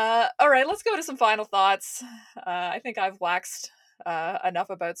impressed. All right, let's go to some final thoughts. I think I've waxed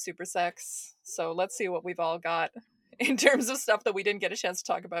enough about super sex, so let's see what we've all got in terms of stuff that we didn't get a chance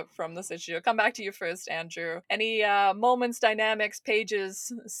to talk about from this issue. I'll come back to you first, Andrew. Any moments, dynamics,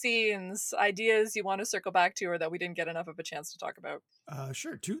 pages, scenes, ideas you want to circle back to, or that we didn't get enough of a chance to talk about?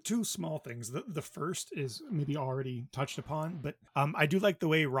 Sure. Two small things. The first is maybe already touched upon, but I do like the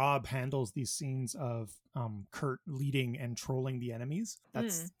way Rob handles these scenes of Kurt leading and trolling the enemies.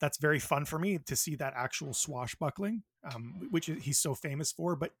 That's very fun for me to see that actual swashbuckling, which he's so famous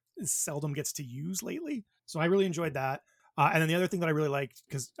for, but seldom gets to use lately. So I really enjoyed that. And then the other thing that I really liked,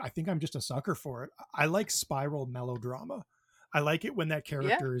 because I think I'm just a sucker for it, I like spiral melodrama. I like it when that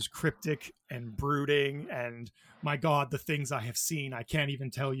character is cryptic and brooding, and my God, the things I have seen, I can't even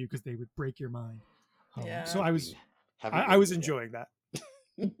tell you because they would break your mind. So I was enjoying that.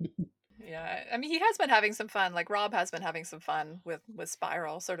 Yeah, I mean, he has been having some fun. Like, Rob has been having some fun with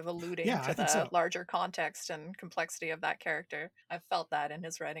Spiral, sort of alluding to the larger context and complexity of that character. I've felt that in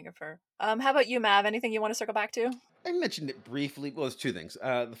his writing of her. How about you, Mav? Anything you want to circle back to? I mentioned it briefly. Well, it's two things.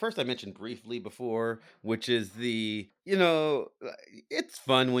 The first I mentioned briefly before, which is it's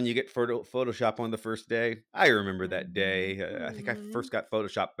fun when you get Photoshop on the first day. I remember that day. I think I first got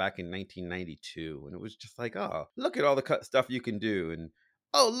Photoshop back in 1992, and it was just like, oh, look at all the stuff you can do. And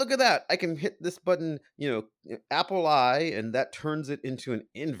oh, look at that. I can hit this button, Apple eye, and that turns it into an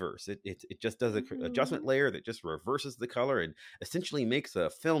inverse. It just does a adjustment layer that just reverses the color and essentially makes a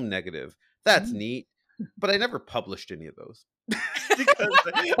film negative. That's neat. But I never published any of those because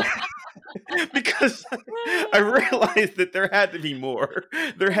because I realized that there had to be more.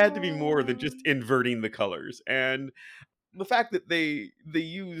 There had to be more than just inverting the colors. And the fact that they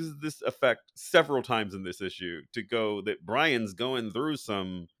use this effect several times in this issue to go that Brian's going through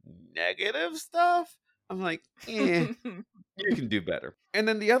some negative stuff, I'm like, you can do better. And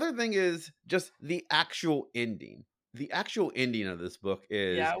then the other thing is just the actual ending. The actual ending of this book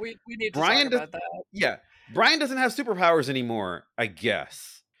is Yeah, we need to talk Brian about that. yeah, Brian doesn't have superpowers anymore, I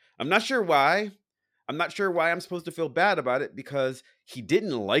guess. I'm not sure why. I'm not sure why I'm supposed to feel bad about it because he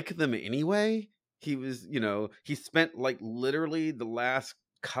didn't like them anyway. He was, he spent like literally the last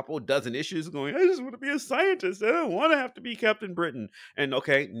couple dozen issues going, I just want to be a scientist. I don't want to have to be Captain Britain. And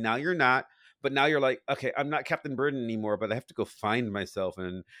okay, now you're not. But now you're like, okay, I'm not Captain Britain anymore, but I have to go find myself.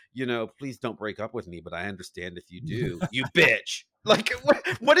 And, please don't break up with me, but I understand if you do. You bitch. Like,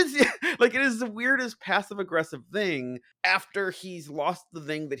 what is it? Like, it is the weirdest passive aggressive thing after he's lost the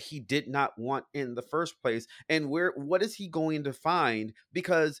thing that he did not want in the first place. And what is he going to find?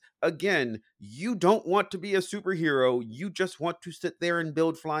 Because again, you don't want to be a superhero. You just want to sit there and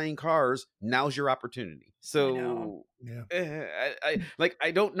build flying cars. Now's your opportunity. So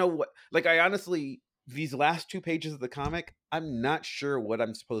I don't know what, like, I honestly, these last 2 pages of the comic, I'm not sure what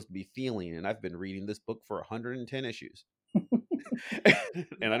I'm supposed to be feeling. And I've been reading this book for 110 issues.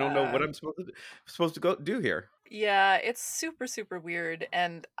 And I don't know what I'm supposed to go do here. Yeah, it's super, super weird.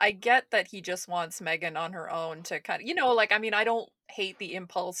 And I get that he just wants Megan on her own to kind of, like, I mean, I don't hate the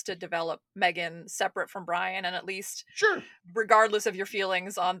impulse to develop Megan separate from Brian, and at least, sure, regardless of your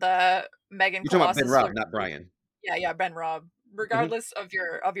feelings on the Megan You're talking about Ben Colossus Robb, not Brian. Yeah, Ben Robb. Regardless of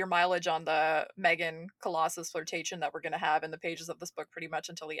your mileage on the Megan Colossus flirtation that we're going to have in the pages of this book pretty much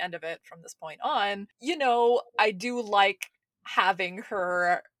until the end of it from this point on, I do like having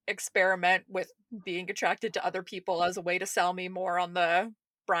her experiment with being attracted to other people as a way to sell me more on the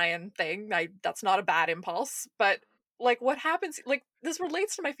Brian thing. That's not a bad impulse, but like what happens, like this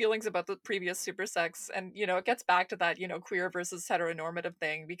relates to my feelings about the previous super sex, and it gets back to that queer versus heteronormative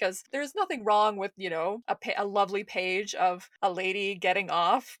thing, because there's nothing wrong with a lovely page of a lady getting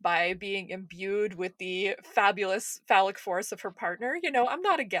off by being imbued with the fabulous phallic force of her partner. I'm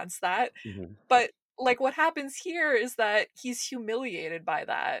not against that. But like what happens here is that he's humiliated by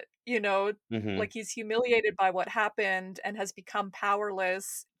that, like he's humiliated by what happened and has become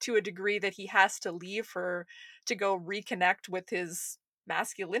powerless to a degree that he has to leave her to go reconnect with his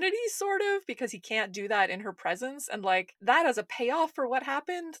masculinity, sort of, because he can't do that in her presence. And like that as a payoff for what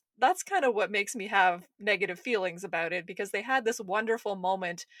happened, that's kind of what makes me have negative feelings about it, because they had this wonderful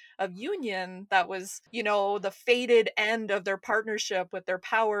moment of union that was, the fated end of their partnership with their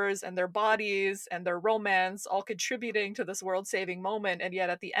powers and their bodies and their romance all contributing to this world-saving moment. And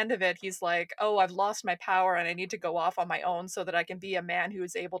yet at the end of it, he's like, oh, I've lost my power and I need to go off on my own so that I can be a man who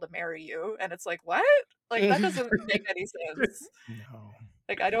is able to marry you. And it's like, what? Like, that doesn't make any sense. No.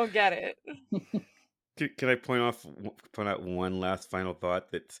 Like, I don't get it. Can I point out one last final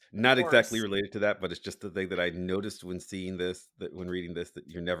thought that's not exactly related to that, but it's just the thing that I noticed when seeing this, that when reading this, that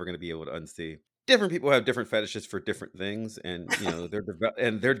you're never going to be able to unsee. Different people have different fetishes for different things, and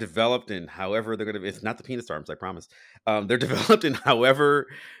they're developed in however they're going to. It's not the penis arms, I promise. They're developed in however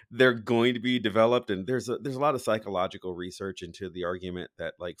they're going to be developed, and there's a lot of psychological research into the argument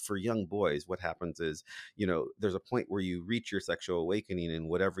that, like, for young boys, what happens is, there's a point where you reach your sexual awakening, and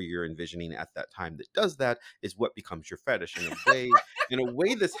whatever you're envisioning at that time that does that is what becomes your fetish. In a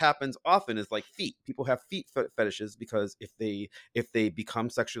way, this happens often is like feet. People have feet fetishes because if they become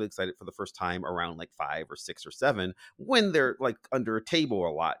sexually excited for the first time around like 5 or 6 or 7, when they're like under a table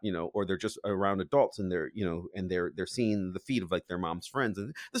a lot, or they're just around adults and they're they're seeing the feet of like their mom's friends,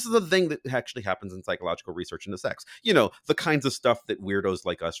 and this is a thing that actually happens in psychological research into sex, the kinds of stuff that weirdos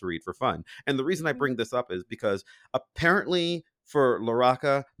like us read for fun. And the reason I bring this up is because apparently for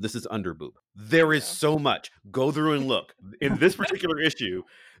Laraka, this is under boob. There is so much. Go through and look. In this particular issue,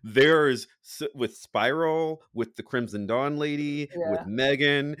 there's with Spiral, with the Crimson Dawn lady, with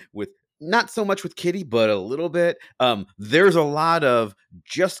Megan, with not so much with Kitty, but a little bit. There's a lot of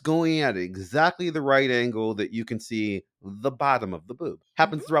just going at exactly the right angle that you can see the bottom of the boob.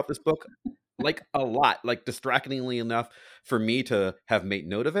 Happens throughout this book like a lot, like distractingly enough for me to have made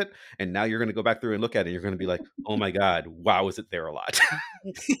note of it. And now you're going to go back through and look at it. And you're going to be like, oh my God, wow, is it there a lot?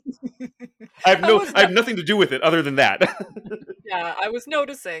 I have nothing to do with it other than that. Yeah, I was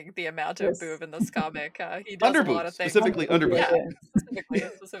noticing the amount of Yes. boob in this comic. He does a lot Underboob, of things. specifically underboob. Yeah,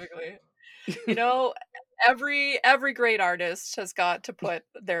 specifically. You know, every great artist has got to put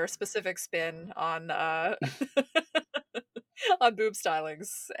their specific spin on on boob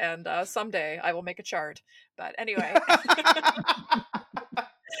stylings, and someday I will make a chart. But anyway.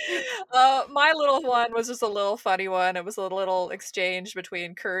 My little one was just a little funny one. It was a little exchange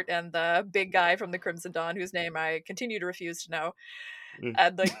between Kurt and the big guy from the Crimson Dawn, whose name I continue to refuse to know.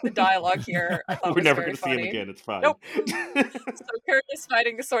 And the dialogue here, I thought We're was never very going to see him funny. again. It's fine. Nope. So Kurt is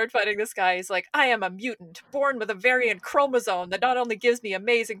sword fighting this guy. He's like, I am a mutant, born with a variant chromosome that not only gives me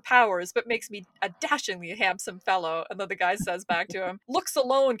amazing powers, but makes me a dashingly handsome fellow. And then the guy says back to him, looks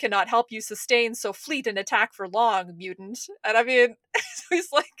alone cannot help you sustain so fleet an attack for long, mutant. And I mean,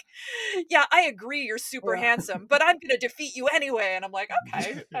 he's like, yeah, I agree you're super handsome, but I'm gonna defeat you anyway. And I'm like,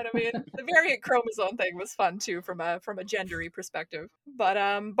 okay. And I mean, the variant chromosome thing was fun too from a gendery perspective. But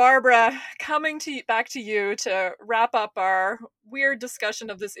Barbara, coming back to you to wrap up our weird discussion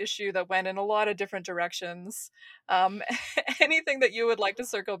of this issue that went in a lot of different directions. Anything that you would like to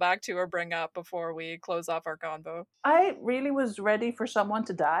circle back to or bring up before we close off our convo? I really was ready for someone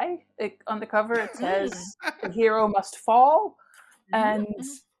to die. On the cover, it says the hero must fall, and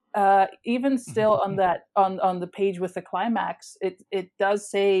even still on that on the page with the climax, it does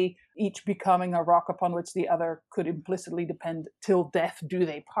say each becoming a rock upon which the other could implicitly depend till death do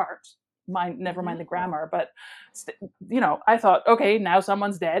they part. Never mind the grammar, but I thought, okay, now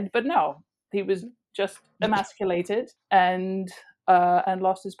someone's dead, but no, he was just emasculated and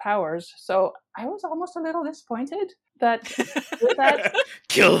lost his powers. So I was almost a little disappointed that with that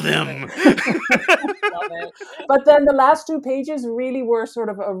kill them. But then the last 2 pages really were sort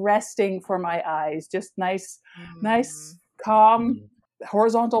of arresting for my eyes. Just nice, calm,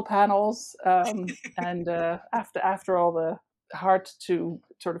 horizontal panels, and after all the hard to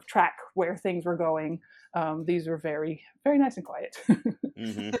sort of track where things were going, these were very, very nice and quiet.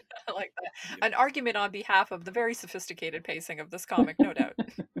 I like that. An argument on behalf of the very sophisticated pacing of this comic, no doubt.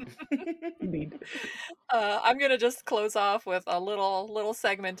 Indeed. I'm gonna just close off with a little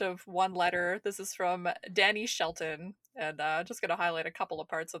segment of one letter. This is from Danny Shelton, and just gonna highlight a couple of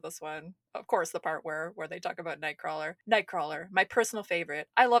parts of this one. Of course, the part where they talk about Nightcrawler. Nightcrawler, my personal favorite.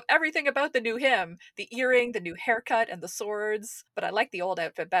 I love everything about the new him: the earring, the new haircut, and the swords. But I like the old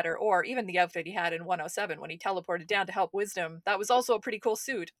outfit better, or even the outfit he had in 107 when he teleported down to help Wisdom. That was also a pretty cool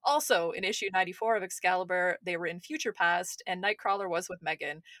suit. Also, in issue 94 of Excalibur, they were in future past, and Nightcrawler was with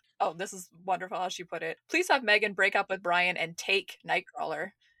Megan. Oh, this is wonderful how she put it. Please have Megan break up with Brian and take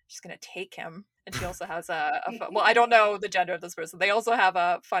Nightcrawler. She's gonna take him. And she also has well, I don't know the gender of this person. They also have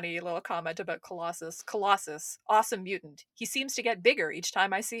a funny little comment about Colossus. Colossus, awesome mutant. He seems to get bigger each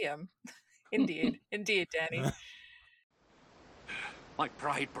time I see him. Indeed, Danny. My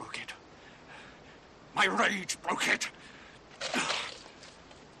pride broke it. My rage broke it.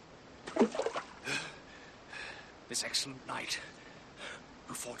 This excellent knight,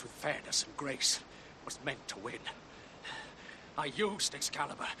 who fought with fairness and grace, was meant to win. I used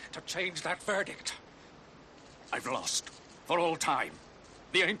Excalibur to change that verdict. I've lost, for all time,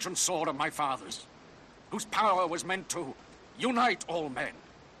 the ancient sword of my fathers, whose power was meant to unite all men,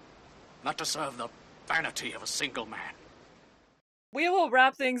 not to serve the vanity of a single man. We will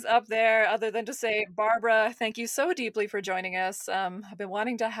wrap things up there, other than to say, Barbara, thank you so deeply for joining us. I've been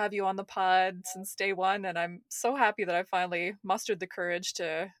wanting to have you on the pod since day one, and I'm so happy that I finally mustered the courage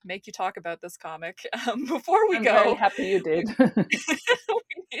to make you talk about this comic. Before we go, I'm very happy you did.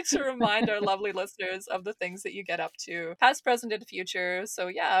 we need to remind our lovely listeners of the things that you get up to, past, present, and future. So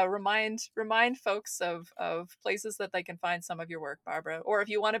yeah, remind folks of places that they can find some of your work, Barbara. Or if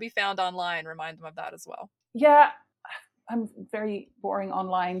you want to be found online, remind them of that as well. Yeah. I'm very boring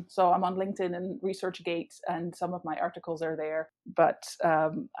online, so I'm on LinkedIn and ResearchGate, and some of my articles are there. But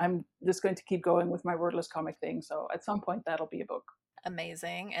I'm just going to keep going with my wordless comic thing. So at some point, that'll be a book.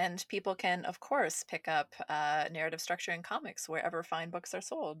 Amazing. And people can, of course, pick up narrative structure in comics wherever fine books are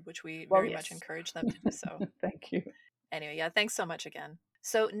sold, which we very much encourage them to do so. Thank you. Anyway, yeah, thanks so much again.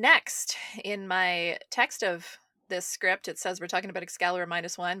 So next, in my text of this script, it says we're talking about Excalibur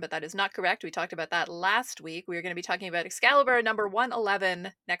 -1, but that is not correct. We talked about that last week. We are going to be talking about Excalibur number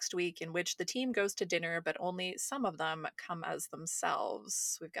 111 next week, in which the team goes to dinner, but only some of them come as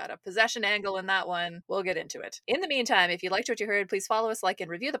themselves. We've got a possession angle in that one. We'll get into it. In the meantime, if you liked what you heard, please follow us, like, and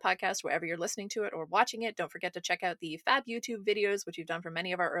review the podcast wherever you're listening to it or watching it. Don't forget to check out the fab YouTube videos, which we've done for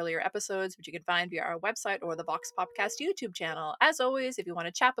many of our earlier episodes, which you can find via our website or the Vox Popcast YouTube channel. As always, if you want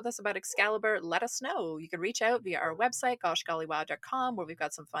to chat with us about Excalibur, let us know. You can reach out via our website, goshgollywow.com, where we've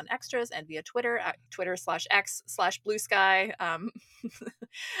got some fun extras, and via Twitter at Twitter/X/Blue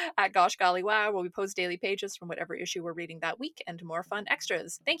at goshgollywow, where we post daily pages from whatever issue we're reading that week and more fun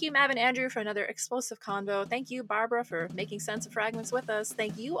extras. Thank you, Mav and Andrew, for another explosive convo. Thank you, Barbara, for making sense of fragments with us.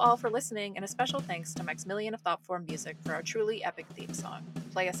 Thank you all for listening, and a special thanks to Maximilian of Thoughtform Music for our truly epic theme song.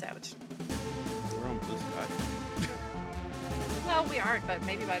 Play us out. We're on Blue Sky. Well, we aren't, but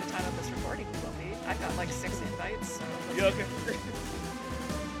maybe by the time of this recording we will be. I've got like 6 invites, so You okay?